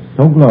beautiful,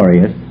 so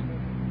glorious,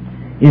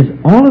 is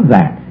all of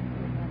that.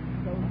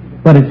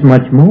 But it's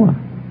much more.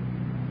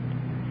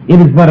 It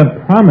is but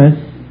a promise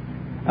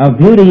of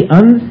beauty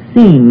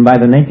unseen by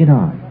the naked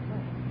eye.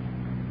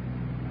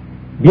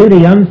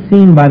 Beauty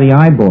unseen by the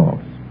eyeballs.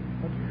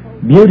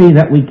 Beauty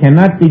that we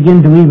cannot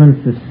begin to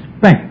even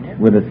suspect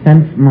with a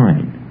sense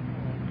mind.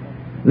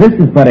 This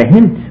is but a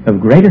hint of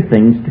greater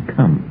things to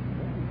come.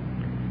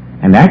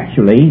 And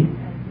actually,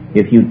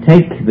 if you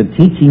take the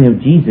teaching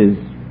of Jesus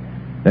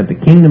that the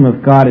kingdom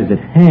of God is at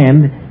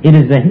hand, it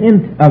is a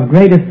hint of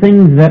greater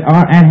things that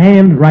are at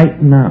hand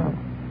right now.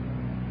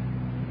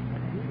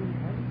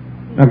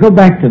 Now go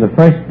back to the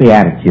first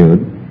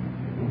beatitude,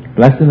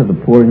 blessed are the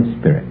poor in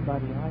spirit.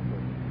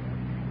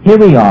 Here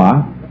we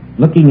are,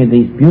 looking at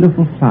these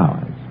beautiful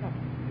flowers.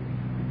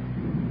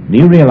 Do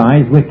you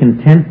realize we're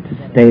content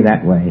to stay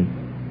that way?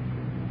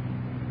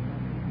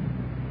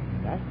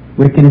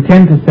 We're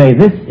content to say,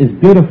 this is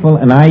beautiful,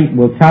 and I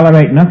will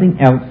tolerate nothing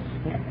else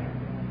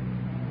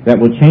that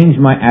will change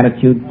my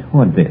attitude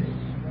toward this.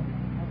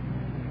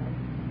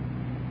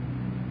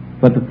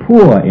 But the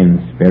poor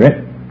in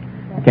spirit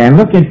can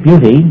look at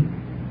beauty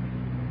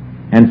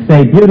and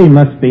say, beauty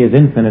must be as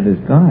infinite as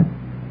God.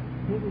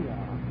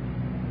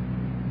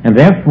 And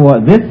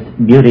therefore, this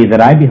beauty that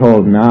I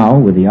behold now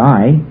with the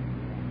eye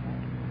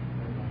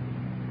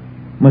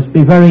must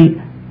be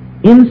very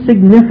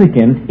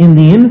insignificant in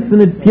the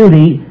infinite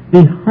beauty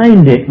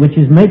behind it, which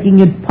is making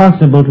it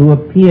possible to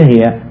appear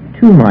here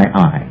to my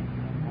eye.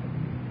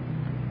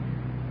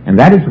 And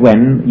that is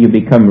when you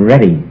become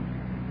ready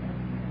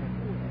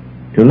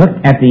to look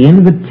at the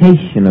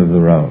invitation of the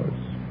rose,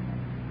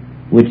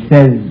 which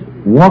says,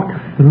 walk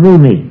through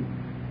me.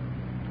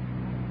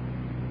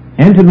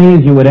 Enter me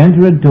as you would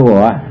enter a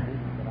door,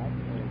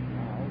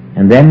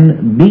 and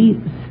then be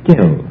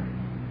still.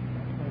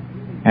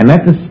 And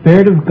let the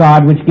Spirit of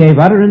God, which gave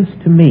utterance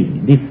to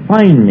me,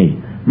 define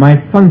me, my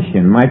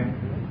function, my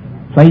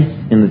place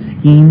in the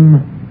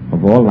scheme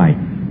of all life.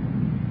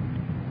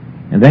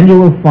 And then you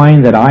will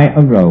find that I,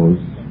 a rose,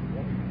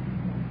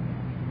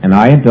 and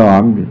I, a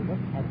dog,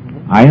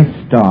 I,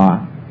 a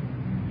star,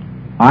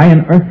 I,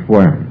 an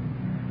earthworm,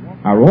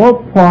 are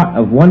all part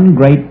of one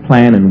great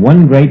plan and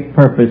one great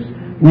purpose.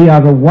 We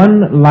are the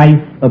one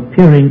life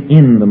appearing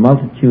in the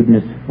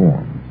multitudinous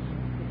forms.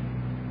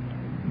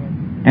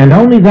 And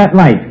only that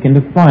life can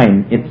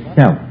define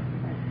itself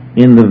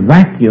in the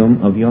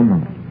vacuum of your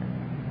mind.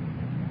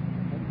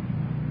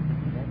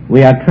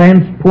 We are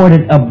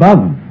transported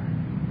above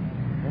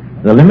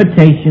the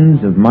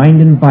limitations of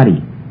mind and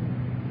body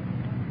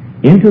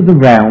into the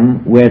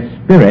realm where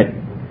spirit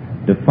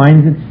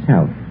defines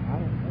itself.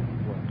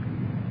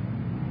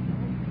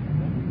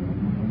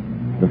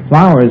 The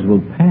flowers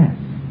will pass,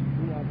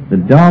 the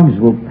dogs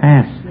will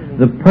pass,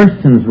 the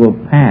persons will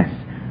pass,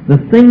 the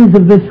things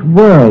of this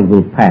world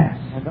will pass.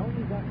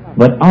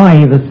 But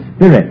I, the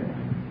Spirit,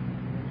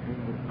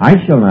 I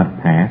shall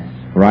not pass,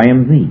 for I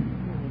am thee.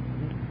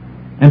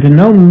 And to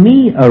know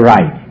me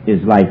aright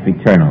is life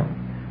eternal,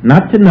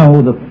 not to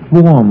know the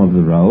form of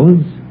the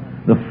rose,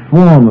 the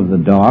form of the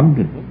dog,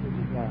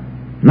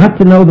 not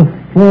to know the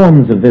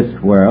forms of this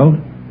world,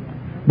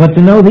 but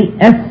to know the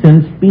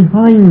essence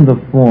behind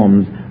the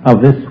forms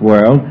of this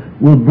world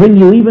will bring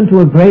you even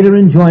to a greater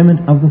enjoyment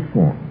of the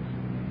forms.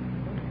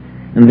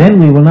 And then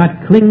we will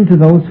not cling to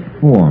those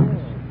forms.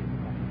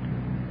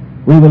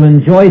 We will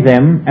enjoy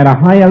them at a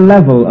higher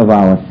level of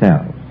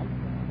ourselves,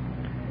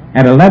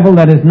 at a level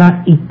that is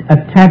not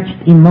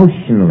attached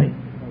emotionally,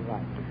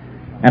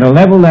 at a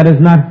level that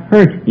is not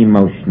hurt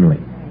emotionally,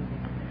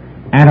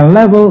 at a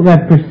level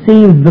that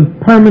perceives the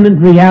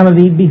permanent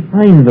reality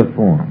behind the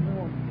form.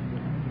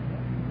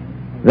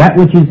 That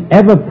which is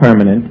ever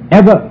permanent,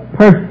 ever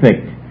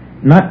perfect,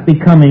 not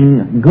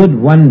becoming good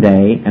one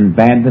day and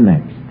bad the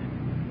next.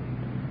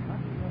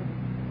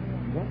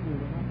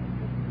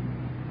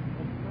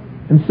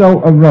 And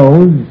so a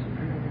rose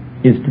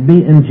is to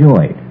be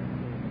enjoyed.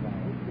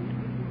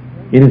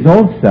 It is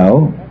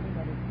also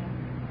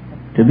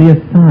to be a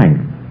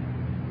sign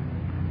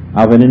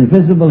of an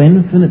invisible,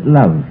 infinite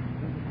love,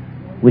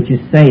 which is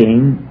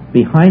saying,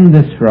 behind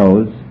this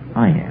rose,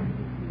 I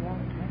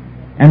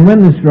am. And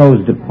when this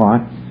rose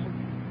departs,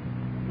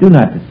 do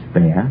not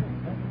despair.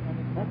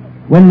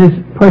 When this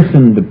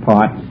person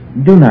departs,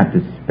 do not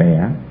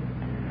despair.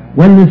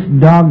 When this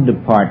dog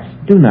departs,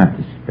 do not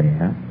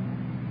despair.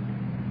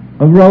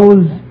 A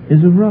rose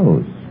is a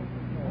rose.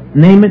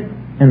 Name it,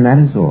 and that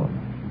is all.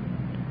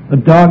 A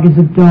dog is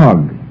a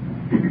dog.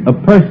 A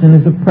person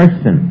is a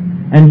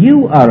person. And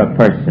you are a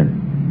person.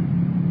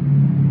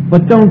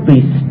 But don't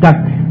be stuck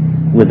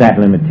with that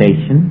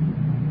limitation.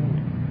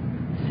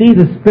 See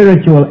the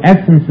spiritual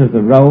essence of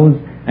the rose,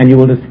 and you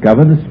will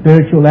discover the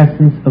spiritual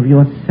essence of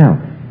yourself.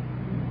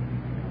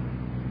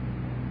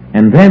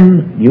 And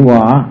then you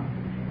are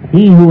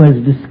he who has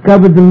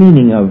discovered the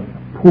meaning of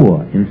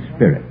poor in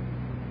spirit.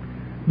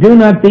 Do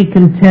not be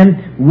content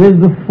with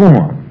the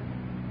form,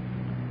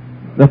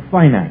 the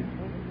finite,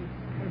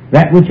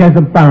 that which has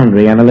a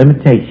boundary and a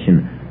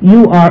limitation.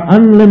 You are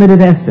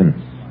unlimited essence.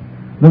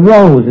 The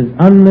rose is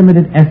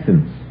unlimited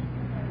essence.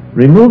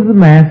 Remove the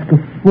mask of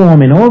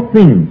form in all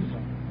things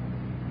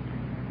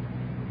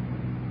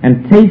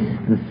and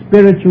taste the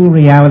spiritual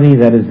reality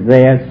that is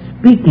there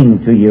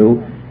speaking to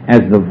you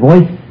as the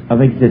voice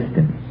of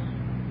existence.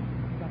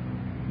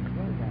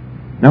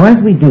 Now as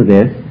we do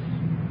this,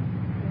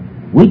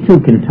 we too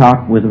can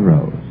talk with a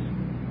rose.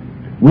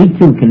 We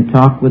too can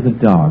talk with a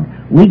dog.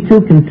 We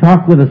too can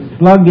talk with a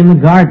slug in the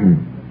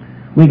garden.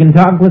 We can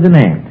talk with an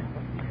ant.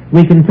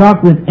 We can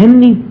talk with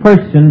any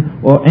person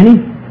or any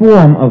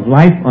form of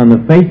life on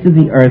the face of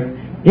the earth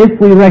if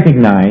we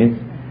recognize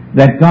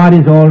that God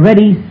is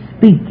already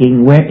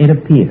speaking where it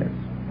appears.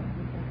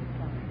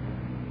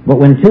 But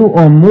when two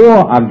or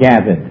more are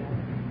gathered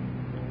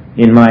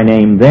in my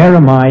name, there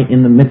am I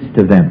in the midst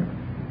of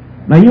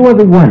them. Now you are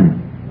the one.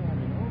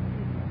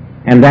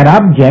 And that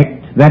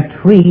object,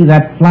 that tree,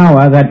 that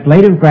flower, that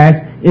blade of grass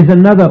is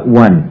another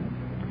one.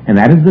 And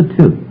that is the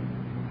two.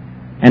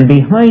 And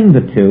behind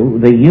the two,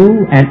 the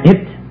you and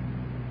it,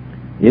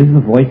 is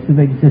the voice of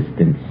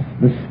existence,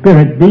 the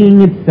Spirit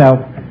being itself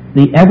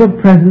the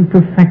ever-present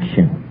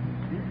perfection.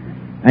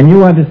 And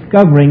you are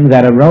discovering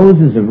that a rose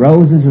is a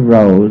rose is a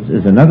rose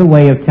is another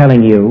way of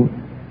telling you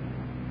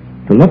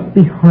to look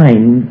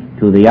behind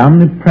to the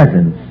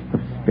omnipresence of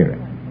Spirit.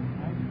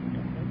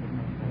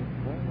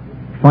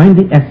 Find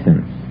the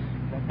essence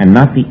and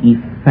not the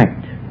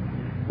effect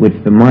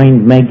which the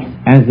mind makes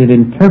as it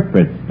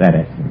interprets that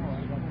essence.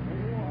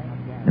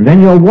 And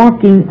then you're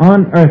walking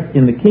on earth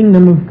in the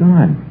kingdom of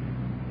God.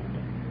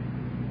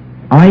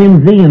 I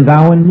in thee and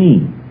thou in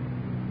me.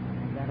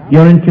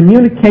 You're in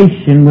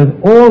communication with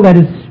all that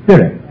is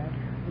spirit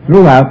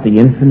throughout the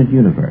infinite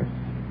universe.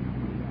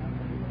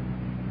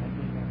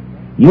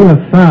 You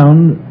have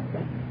found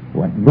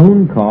what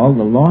Boone called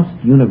the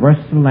lost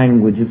universal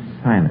language of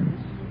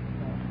silence,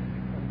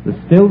 the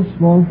still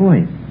small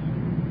voice.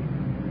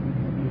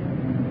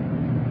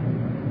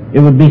 It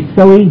would be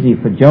so easy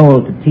for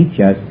Joel to teach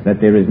us that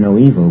there is no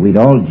evil. We'd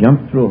all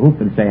jump through a hoop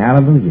and say,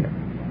 hallelujah.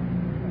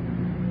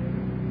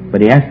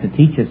 But he has to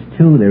teach us,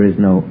 too, there is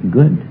no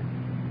good.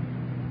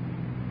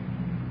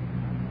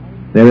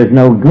 There is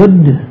no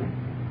good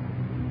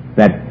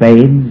that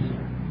fades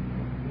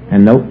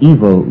and no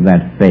evil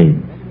that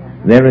fades.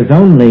 There is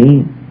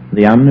only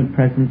the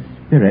omnipresent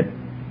Spirit.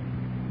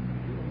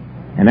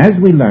 And as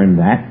we learn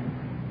that,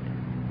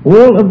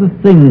 all of the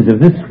things of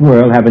this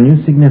world have a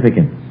new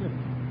significance.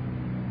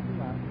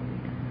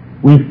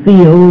 We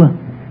feel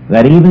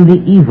that even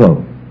the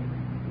evil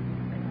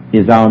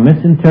is our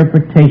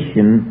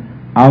misinterpretation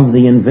of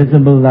the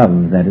invisible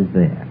love that is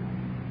there.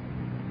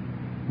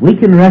 We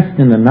can rest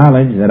in the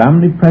knowledge that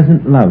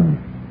omnipresent love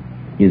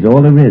is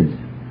all there is,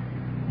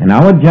 and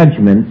our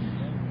judgments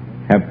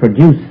have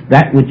produced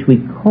that which we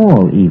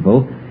call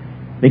evil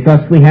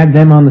because we had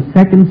them on the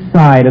second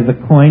side of the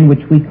coin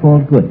which we call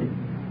good.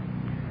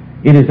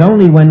 It is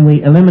only when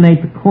we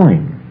eliminate the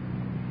coin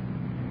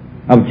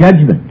of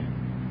judgment,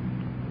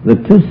 the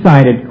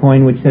two-sided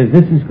coin which says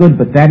this is good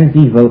but that is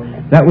evil,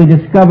 that we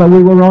discover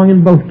we were wrong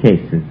in both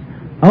cases.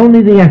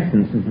 Only the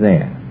essence is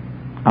there,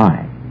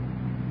 I.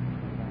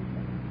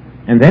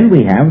 And then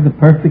we have the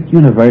perfect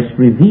universe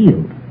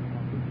revealed.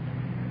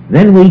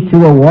 Then we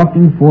too are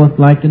walking forth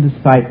like the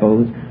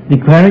disciples,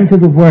 declaring to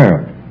the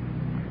world,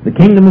 the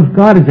kingdom of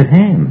God is at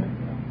hand.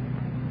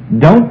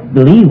 Don't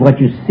believe what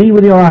you see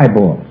with your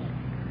eyeballs.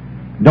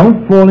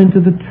 Don't fall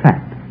into the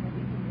trap.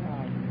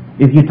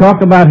 If you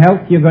talk about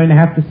health, you're going to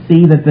have to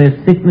see that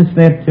there's sickness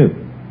there too.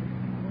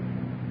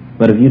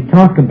 But if you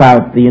talk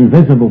about the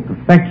invisible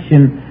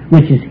perfection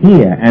which is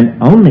here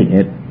and only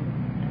it,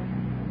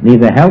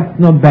 neither health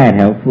nor bad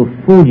health will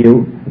fool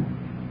you,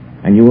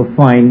 and you will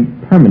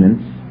find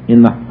permanence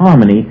in the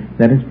harmony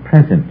that is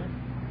present.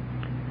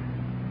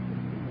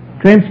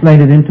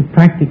 Translated into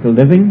practical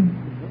living,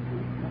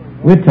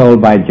 we're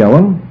told by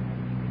Joel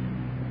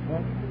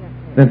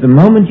that the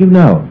moment you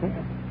know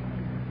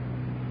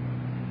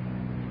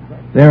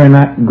there are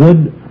not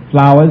good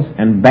flowers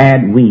and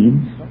bad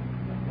weeds,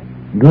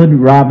 good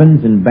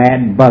robins and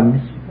bad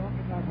bugs,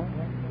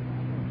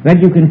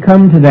 that you can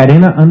come to that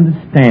inner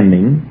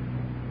understanding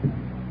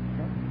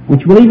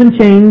which will even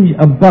change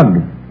a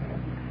bug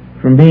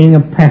from being a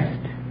pest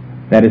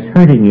that is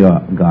hurting your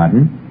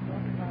garden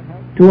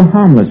to a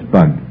harmless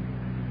bug.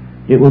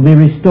 It will be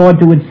restored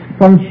to its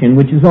function,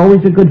 which is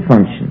always a good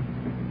function,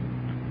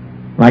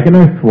 like an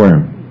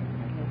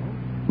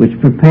earthworm, which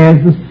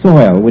prepares the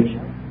soil, which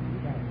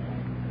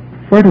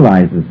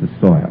fertilizes the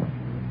soil,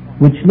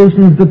 which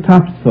loosens the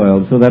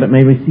topsoil so that it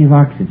may receive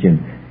oxygen.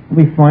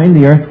 We find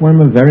the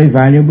earthworm a very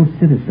valuable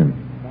citizen.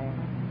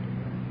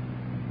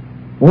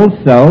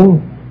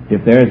 Also,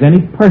 if there is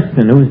any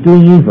person who is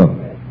doing evil,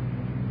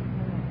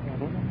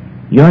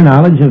 your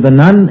knowledge of the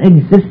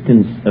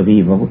non-existence of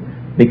evil,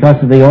 because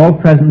of the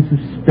all-presence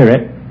of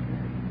Spirit,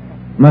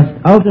 must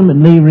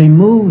ultimately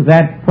remove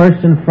that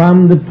person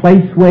from the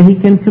place where he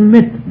can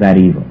commit that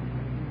evil.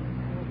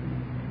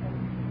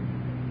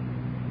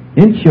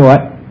 In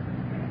short,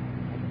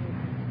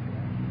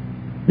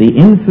 the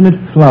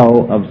infinite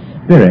flow of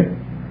Spirit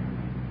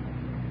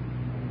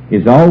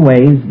is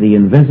always the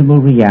invisible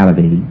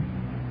reality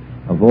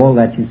of all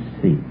that you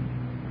see.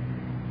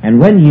 And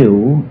when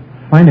you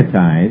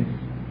finitize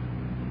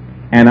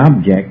an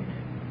object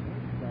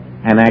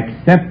and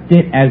accept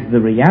it as the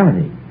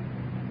reality,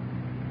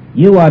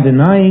 you are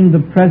denying the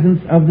presence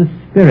of the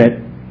Spirit,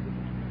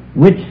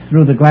 which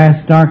through the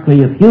glass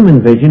darkly of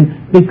human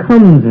vision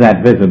becomes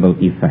that visible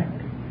effect.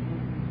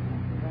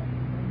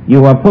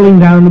 You are pulling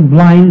down the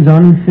blinds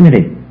on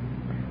infinity,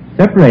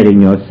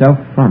 separating yourself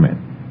from it.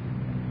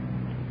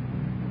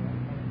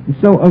 And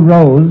so a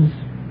rose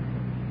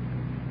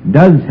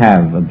does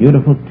have a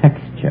beautiful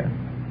texture,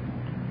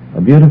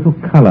 a beautiful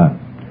color,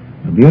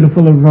 a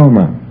beautiful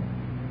aroma,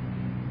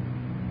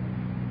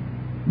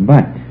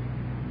 but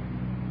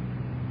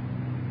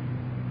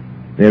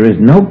there is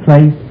no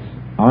place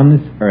on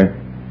this earth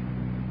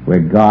where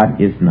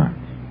God is not.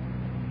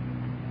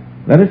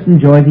 Let us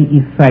enjoy the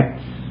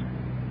effects,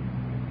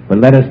 but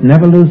let us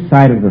never lose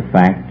sight of the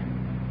fact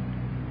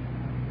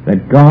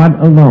that God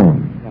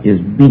alone is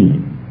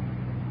being.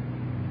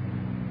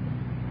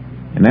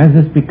 And as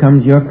this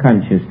becomes your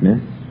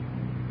consciousness,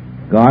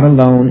 God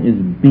alone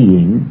is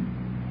being,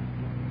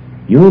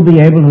 you will be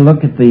able to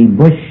look at the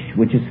bush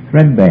which is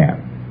threadbare,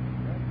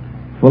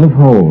 full of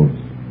holes,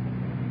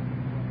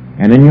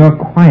 and in your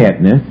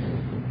quietness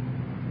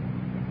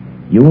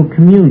you will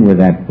commune with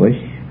that bush.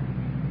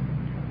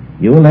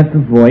 You will let the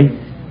voice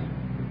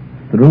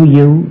through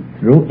you,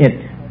 through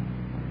it,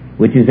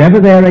 which is ever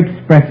there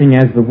expressing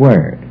as the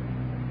Word,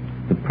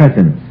 the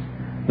presence,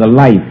 the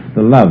life,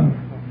 the love,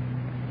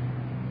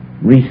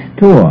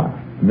 restore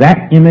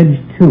that image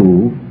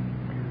to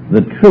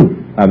the truth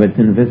of its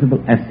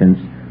invisible essence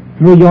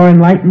through your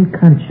enlightened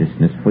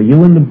consciousness, for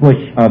you and the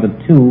bush are the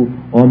two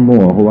or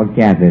more who are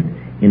gathered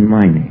in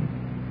my name.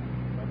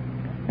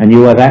 And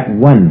you are that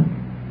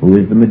one who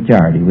is the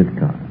majority with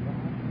God.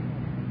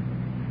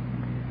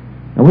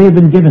 Now we have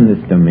been given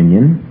this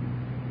dominion,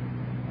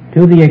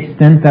 to the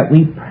extent that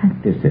we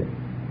practice it,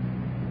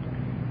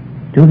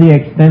 to the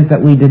extent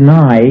that we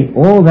deny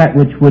all that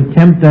which would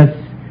tempt us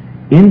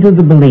into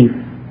the belief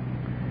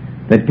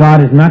that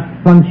God is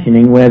not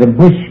functioning where the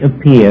bush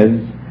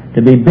appears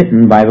to be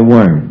bitten by the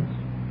worms,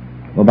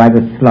 or by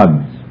the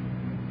slugs,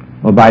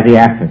 or by the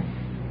aphids.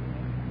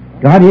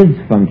 God is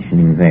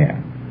functioning there.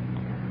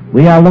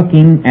 We are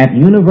looking at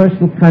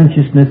universal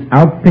consciousness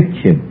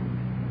outpictured,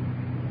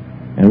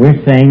 and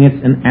we're saying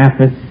it's an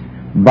aphis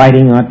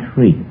biting our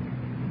tree.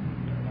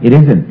 It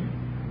isn't.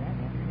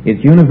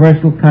 It's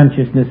universal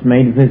consciousness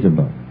made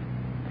visible.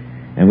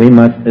 And we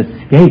must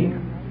escape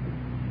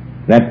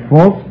that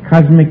false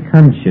cosmic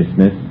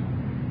consciousness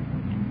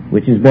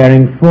which is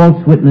bearing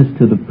false witness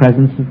to the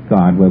presence of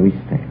God where we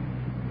stand.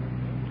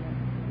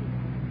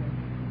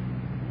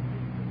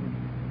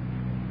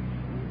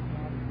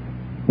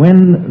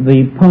 When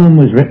the poem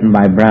was written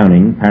by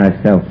Browning,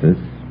 Paracelsus,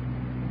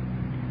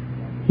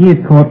 he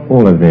had caught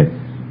all of this.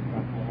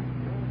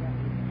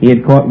 He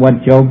had caught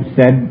what Job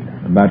said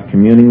about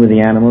communing with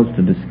the animals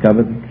to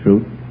discover the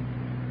truth,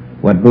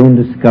 what Boone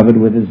discovered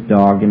with his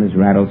dog and his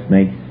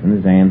rattlesnakes and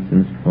his ants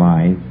and his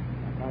flies,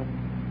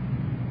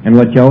 and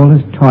what Joel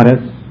has taught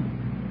us,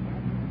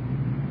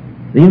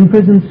 the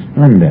imprisoned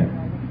splendor.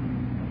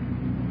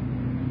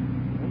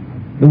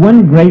 The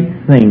one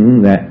great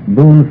thing that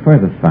Boone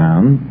further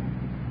found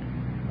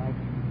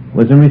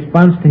was in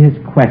response to his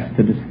quest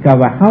to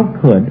discover how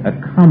could a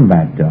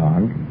combat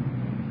dog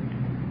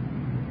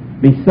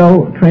be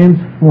so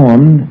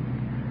transformed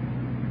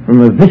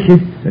from a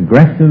vicious,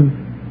 aggressive,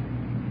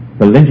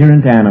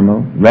 belligerent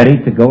animal, ready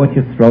to go at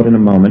your throat in a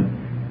moment,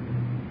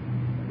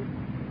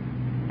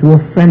 to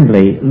a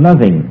friendly,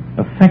 loving,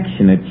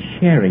 affectionate,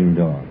 sharing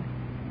dog.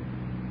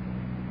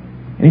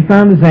 And he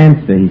found his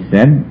answer, he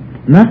said,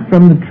 not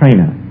from the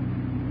trainer.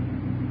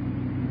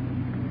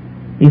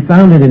 He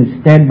found it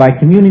instead by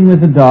communing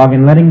with the dog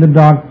and letting the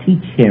dog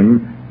teach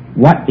him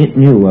what it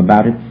knew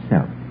about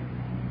itself.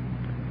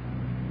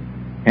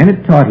 And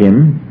it taught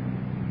him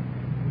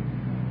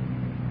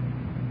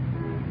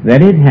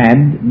that it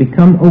had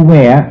become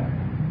aware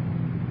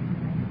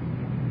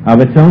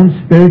of its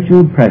own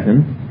spiritual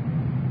presence,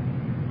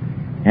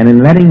 and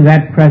in letting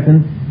that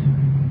presence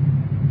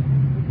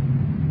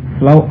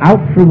flow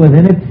out from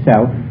within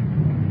itself,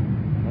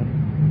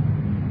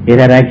 it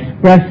had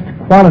expressed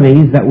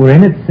qualities that were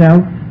in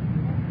itself,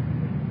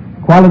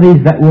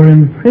 qualities that were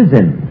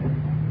imprisoned,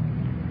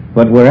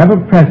 but were ever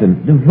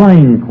present,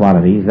 divine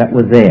qualities that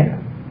were there.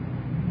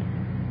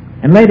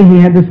 And later he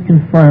had this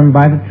confirmed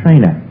by the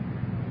trainer,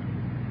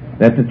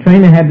 that the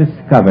trainer had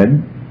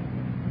discovered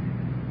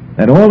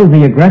that all of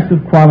the aggressive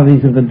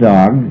qualities of the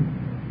dog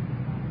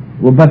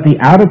were but the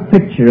outer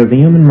picture of the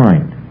human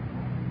mind.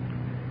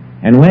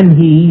 And when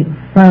he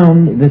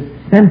found this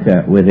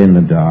center within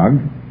the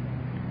dog,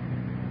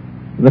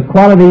 the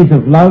qualities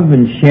of love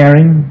and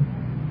sharing,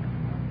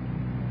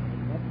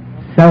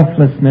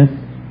 selflessness,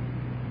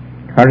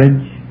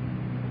 courage,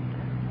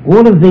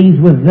 all of these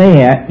were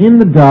there in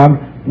the dog,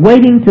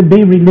 waiting to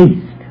be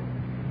released.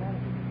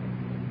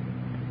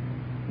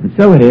 And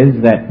so it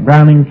is that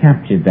Browning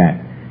captured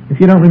that. If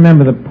you don't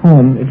remember the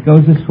poem, it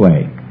goes this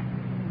way.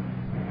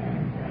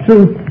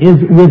 Truth is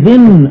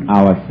within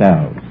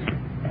ourselves.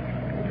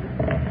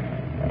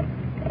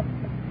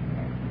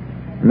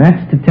 And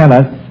that's to tell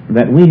us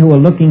that we who are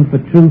looking for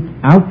truth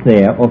out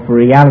there, or for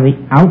reality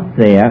out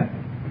there,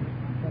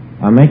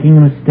 are making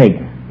a mistake.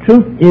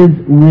 Truth is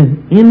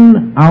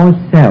within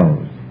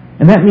ourselves,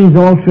 and that means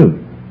all truth.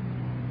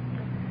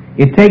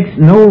 It takes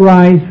no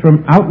rise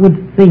from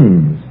outward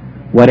things,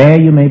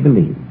 whate'er you may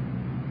believe.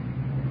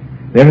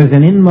 There is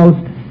an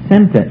inmost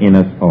center in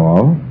us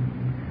all,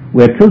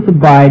 where truth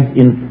abides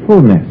in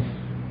fullness,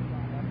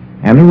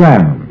 and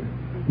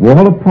around,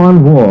 wall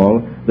upon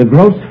wall, the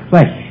gross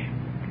flesh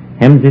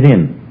hems it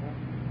in.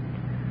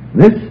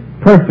 This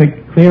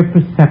perfect, clear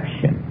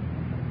perception,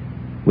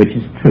 which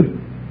is truth,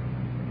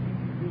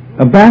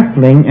 a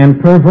baffling and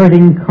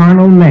perverting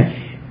carnal mesh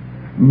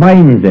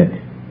binds it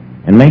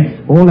and makes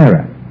all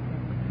error.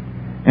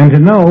 And to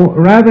know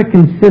rather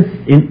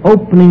consists in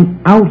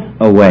opening out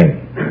a way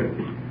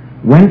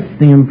whence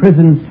the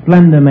imprisoned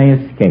splendor may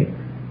escape,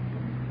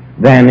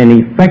 than in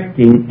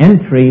effecting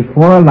entry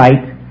for a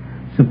light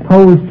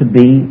supposed to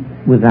be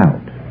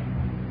without.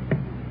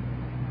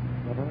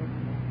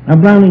 Now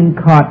Browning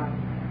caught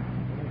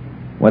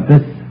what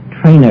this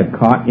trainer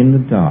caught in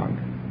the dog.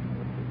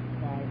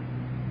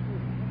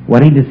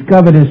 What he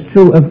discovered is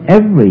true of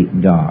every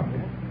dog,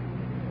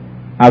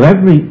 of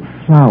every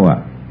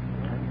flower,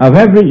 of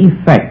every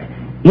effect.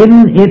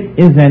 In it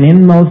is an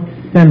inmost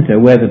center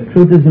where the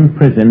truth is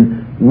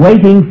imprisoned,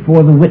 waiting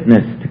for the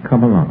witness to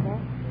come along.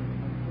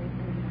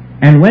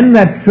 And when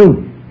that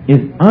truth is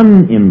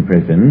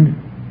unimprisoned,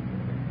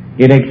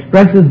 it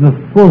expresses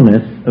the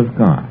fullness of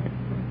God.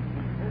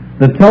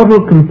 The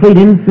total, complete,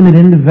 infinite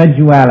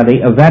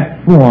individuality of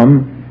that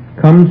form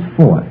comes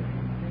forth.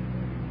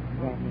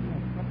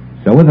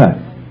 So with us.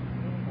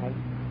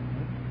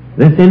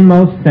 This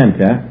inmost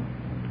center,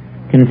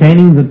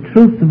 containing the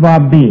truth of our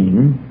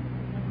being,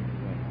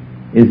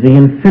 is the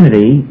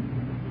infinity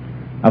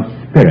of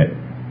spirit.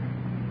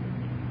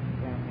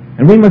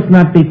 And we must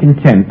not be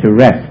content to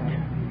rest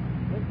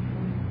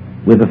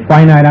with the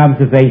finite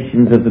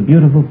observations of the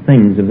beautiful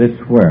things of this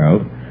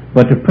world,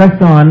 but to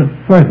press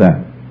on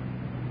further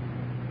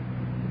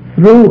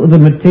through the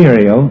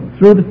material,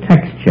 through the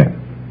texture,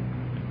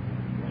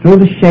 through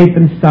the shape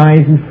and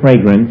size and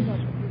fragrance,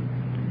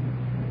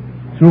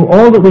 through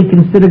all that we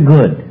consider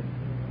good,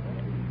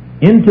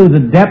 into the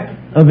depth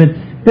of its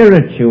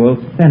spiritual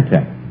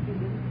center,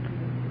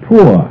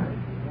 pour,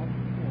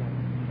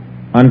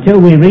 until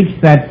we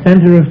reach that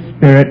center of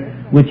spirit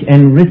which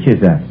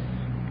enriches us.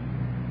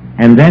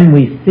 And then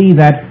we see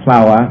that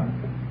flower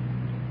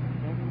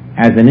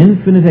as an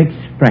infinite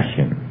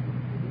expression,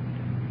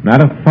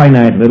 not a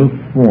finite little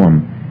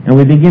form, and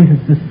we begin to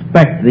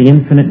suspect the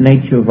infinite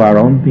nature of our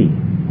own being.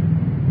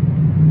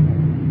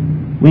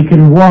 We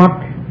can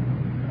walk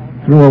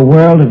through a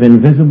world of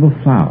invisible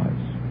flowers,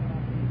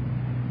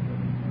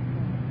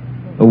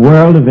 a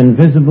world of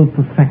invisible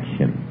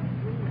perfection.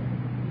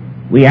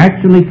 We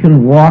actually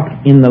can walk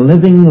in the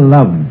living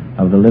love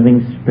of the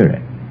living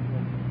Spirit.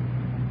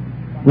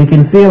 We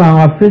can feel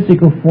our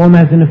physical form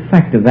as an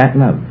effect of that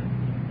love.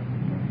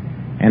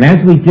 And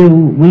as we do,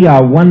 we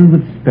are one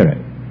with Spirit.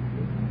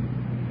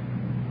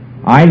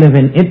 I live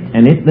in it,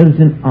 and it lives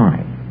in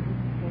I.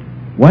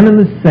 One and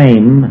the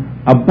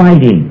same,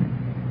 abiding.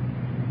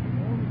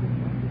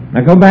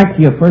 Now go back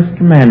to your first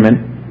commandment,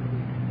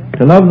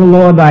 to love the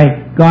Lord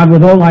thy God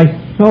with all thy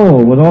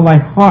soul, with all thy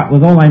heart,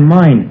 with all thy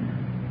mind.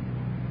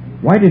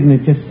 Why didn't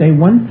it just say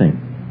one thing?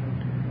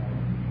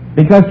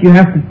 Because you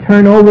have to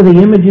turn over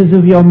the images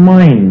of your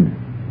mind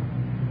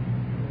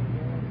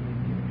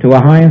to a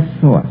higher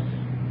source.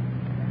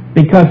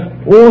 Because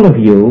all of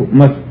you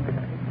must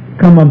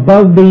come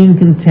above being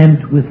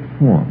content with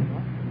form.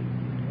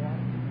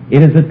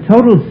 It is a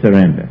total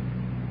surrender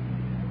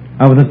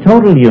of the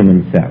total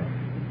human self,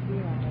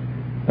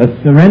 a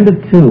surrender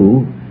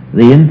to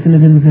the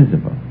infinite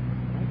invisible.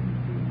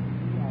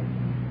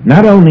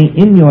 Not only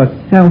in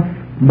yourself,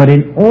 but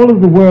in all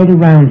of the world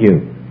around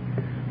you,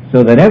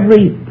 so that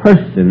every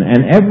person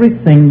and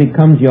everything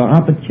becomes your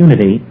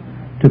opportunity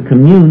to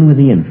commune with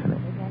the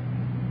infinite.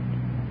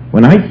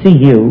 When I see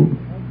you,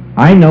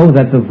 I know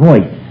that the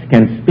voice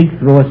can speak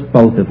through us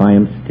both if I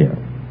am still.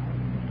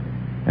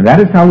 And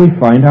that is how we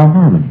find our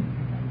harmony.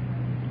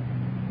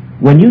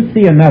 When you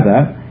see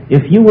another,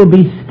 if you will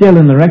be still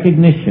in the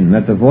recognition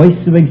that the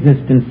voice of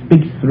existence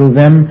speaks through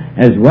them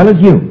as well as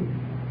you,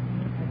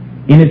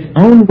 in its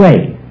own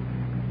way,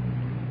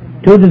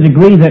 to the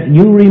degree that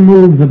you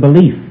remove the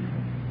belief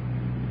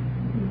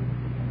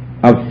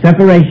of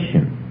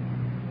separation,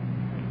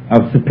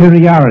 of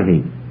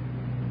superiority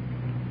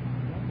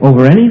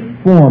over any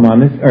form on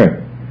this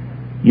earth,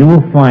 you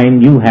will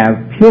find you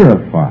have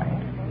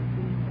purified.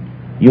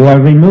 You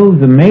have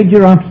removed the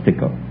major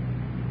obstacle,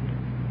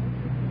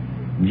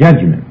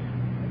 judgment.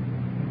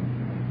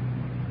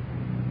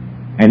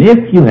 And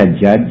if you had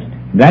judged,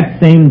 that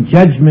same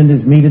judgment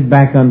is meted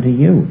back unto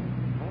you.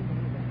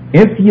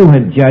 If you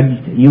had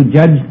judged, you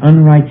judged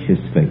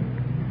unrighteously.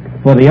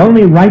 For the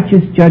only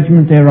righteous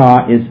judgment there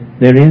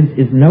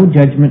is no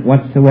judgment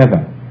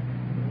whatsoever.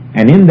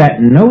 And in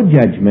that no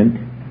judgment,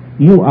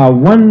 you are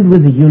one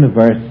with the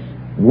universe,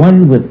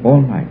 one with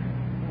all life.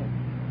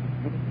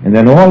 And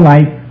then all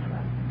life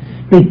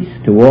speaks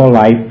to all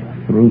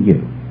life through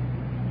you.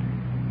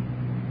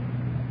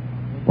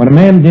 What a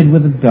man did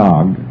with a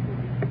dog,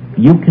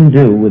 you can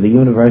do with the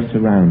universe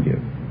around you.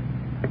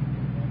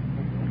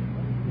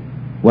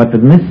 What the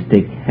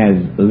mystic has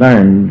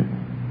learned,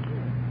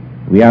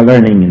 we are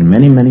learning in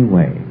many, many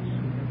ways.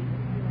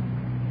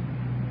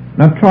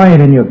 Now try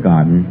it in your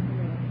garden.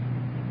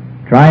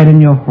 Try it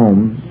in your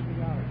homes.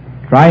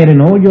 Try it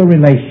in all your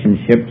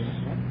relationships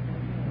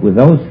with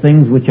those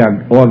things which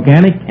are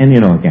organic and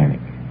inorganic.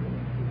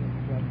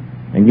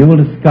 And you will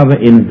discover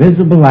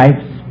invisible life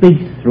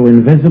speaks through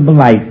invisible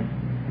life,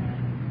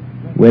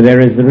 where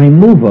there is the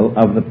removal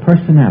of the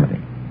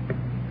personality,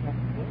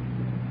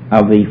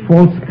 of the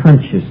false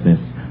consciousness,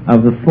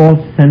 of the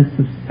false sense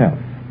of self,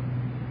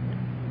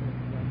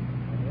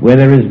 where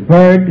there is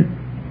bird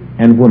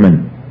and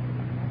woman.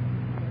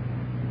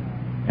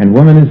 And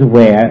woman is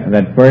aware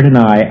that bird and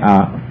I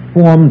are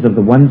forms of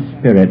the one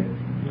spirit.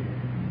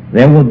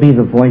 There will be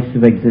the voice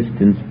of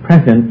existence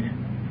present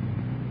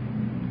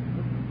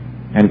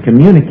and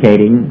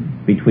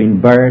communicating between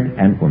bird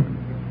and woman,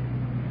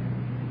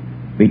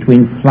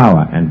 between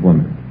flower and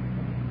woman,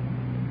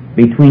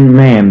 between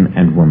man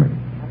and woman,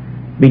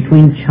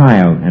 between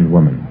child and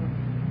woman.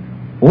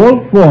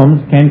 All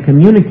forms can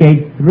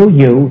communicate through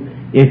you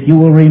if you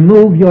will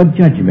remove your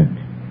judgment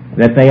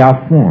that they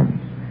are forms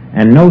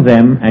and know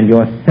them and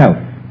yourself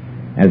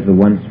as the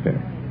one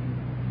spirit.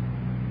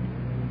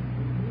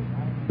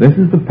 This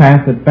is the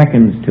path that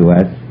beckons to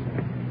us.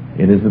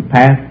 It is the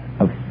path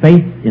of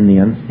faith in the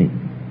unseen,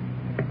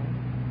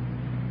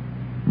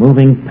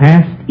 moving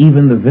past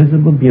even the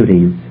visible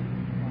beauties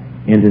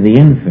into the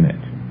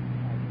infinite,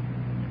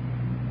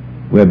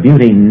 where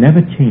beauty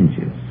never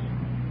changes.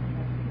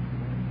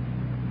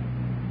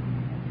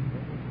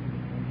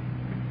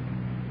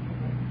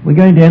 We're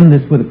going to end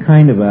this with a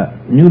kind of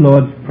a new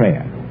Lord's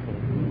Prayer.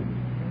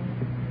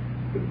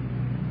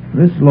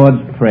 This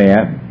Lord's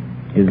Prayer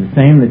is the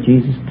same that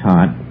Jesus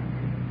taught,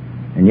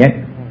 and yet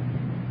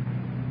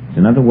it's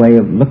another way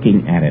of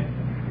looking at it.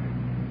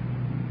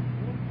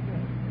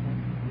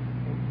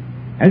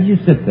 As you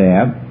sit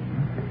there,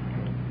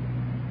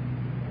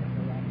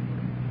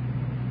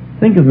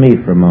 think of me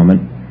for a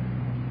moment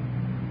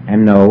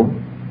and know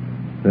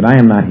that I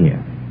am not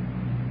here.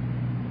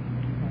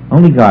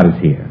 Only God is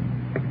here.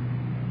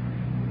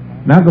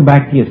 Now go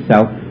back to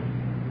yourself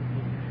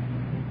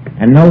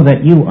and know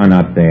that you are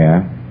not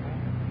there.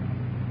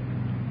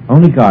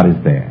 Only God is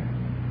there.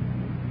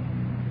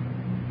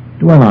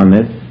 Dwell on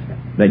this,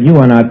 that you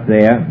are not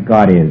there,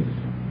 God is.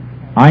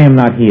 I am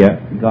not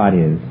here, God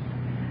is.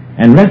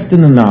 And rest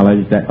in the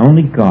knowledge that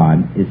only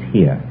God is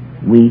here.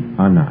 We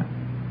are not.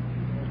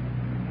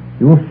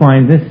 You will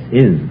find this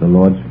is the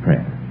Lord's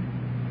Prayer.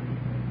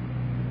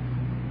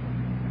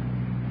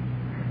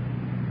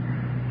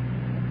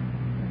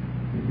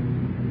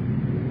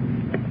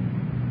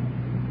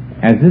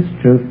 As this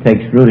truth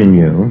takes root in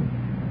you,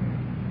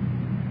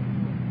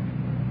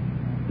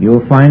 you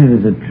will find it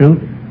is a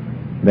truth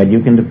that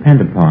you can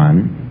depend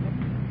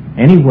upon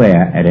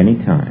anywhere at any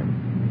time.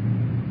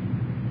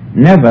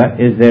 Never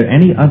is there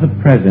any other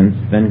presence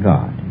than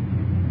God.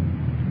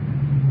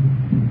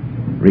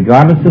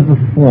 Regardless of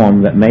the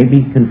form that may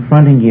be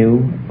confronting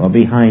you or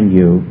behind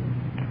you,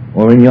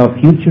 or in your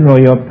future or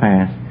your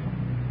past,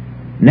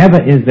 never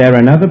is there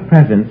another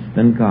presence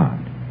than God.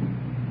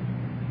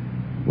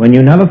 When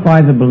you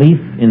nullify the belief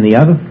in the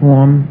other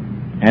form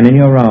and in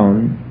your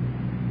own,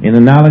 in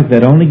the knowledge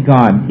that only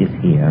God is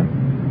here,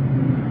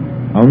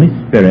 only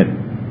Spirit,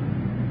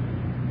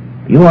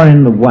 you are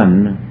in the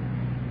One,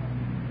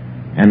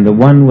 and the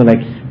One will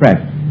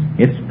express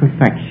its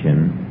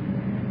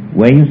perfection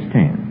where you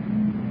stand.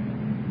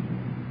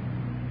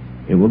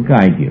 It will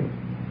guide you.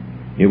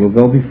 It will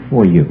go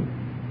before you.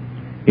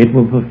 It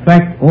will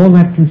perfect all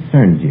that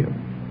concerns you.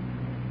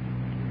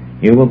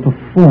 It will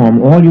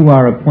perform all you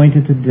are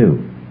appointed to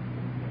do.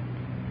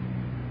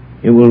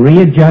 It will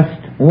readjust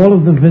all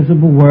of the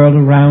visible world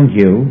around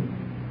you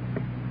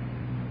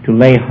to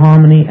lay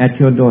harmony at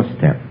your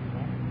doorstep.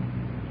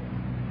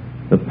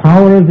 The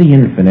power of the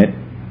infinite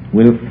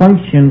will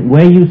function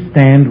where you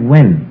stand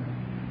when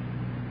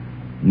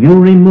you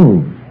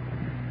remove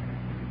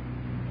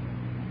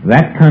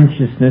that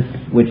consciousness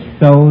which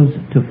sows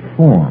to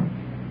form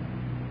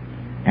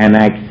and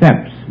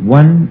accepts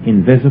one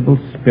invisible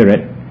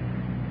Spirit,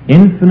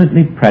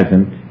 infinitely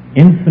present,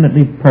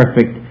 infinitely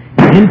perfect,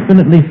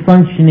 infinitely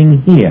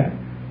functioning here,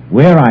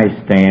 where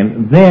I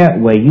stand, there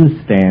where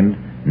you stand,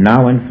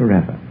 now and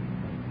forever.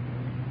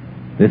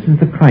 This is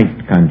the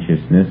Christ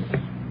consciousness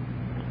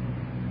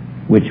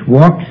which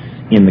walks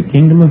in the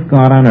kingdom of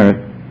God on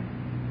earth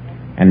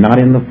and not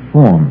in the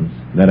forms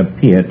that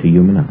appear to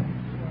human eyes.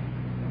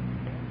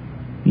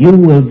 You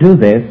will do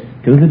this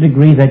to the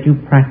degree that you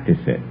practice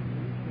it,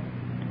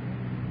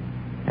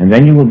 and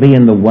then you will be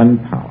in the one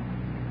power,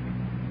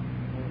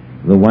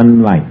 the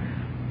one life,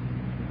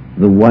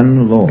 the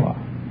one law,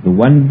 the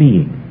one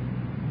being,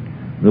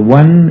 the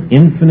one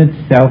infinite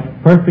self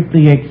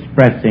perfectly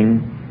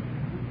expressing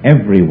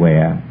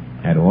everywhere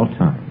at all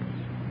times.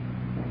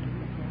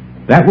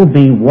 That will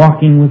be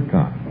walking with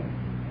God,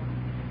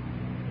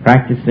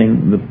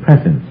 practicing the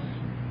presence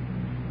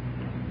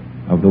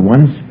of the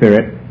one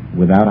Spirit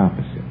without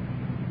opposite.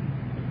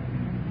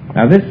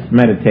 Now this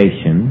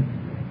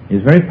meditation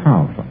is very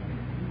powerful.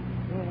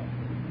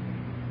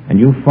 And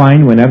you'll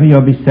find whenever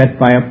you're beset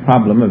by a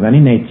problem of any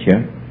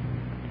nature,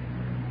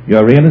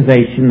 your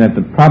realization that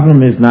the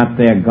problem is not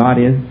there, God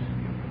is,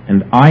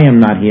 and I am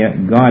not here,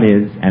 God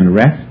is, and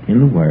rest in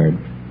the Word.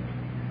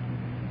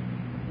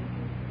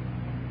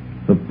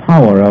 The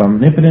power of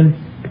omnipotence,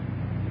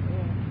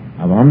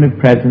 of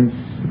omnipresence,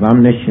 of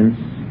omniscience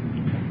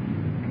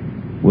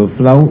will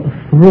flow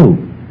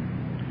through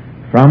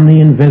from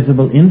the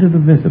invisible into the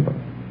visible,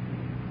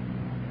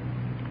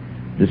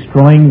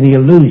 destroying the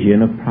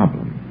illusion of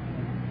problem.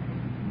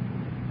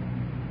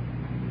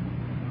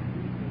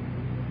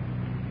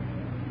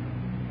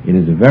 It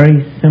is a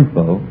very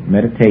simple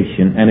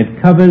meditation, and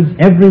it covers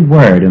every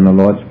word in the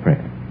Lord's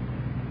Prayer.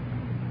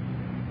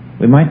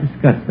 We might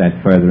discuss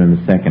that further in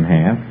the second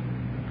half,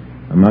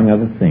 among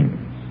other things.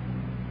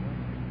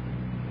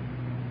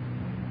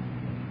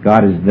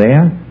 God is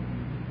there.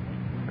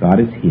 God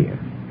is here.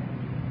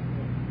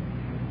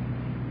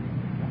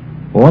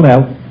 All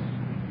else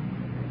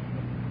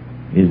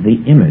is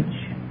the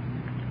image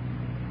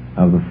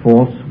of the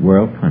false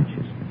world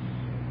consciousness.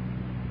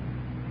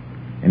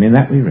 And in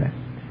that we rest.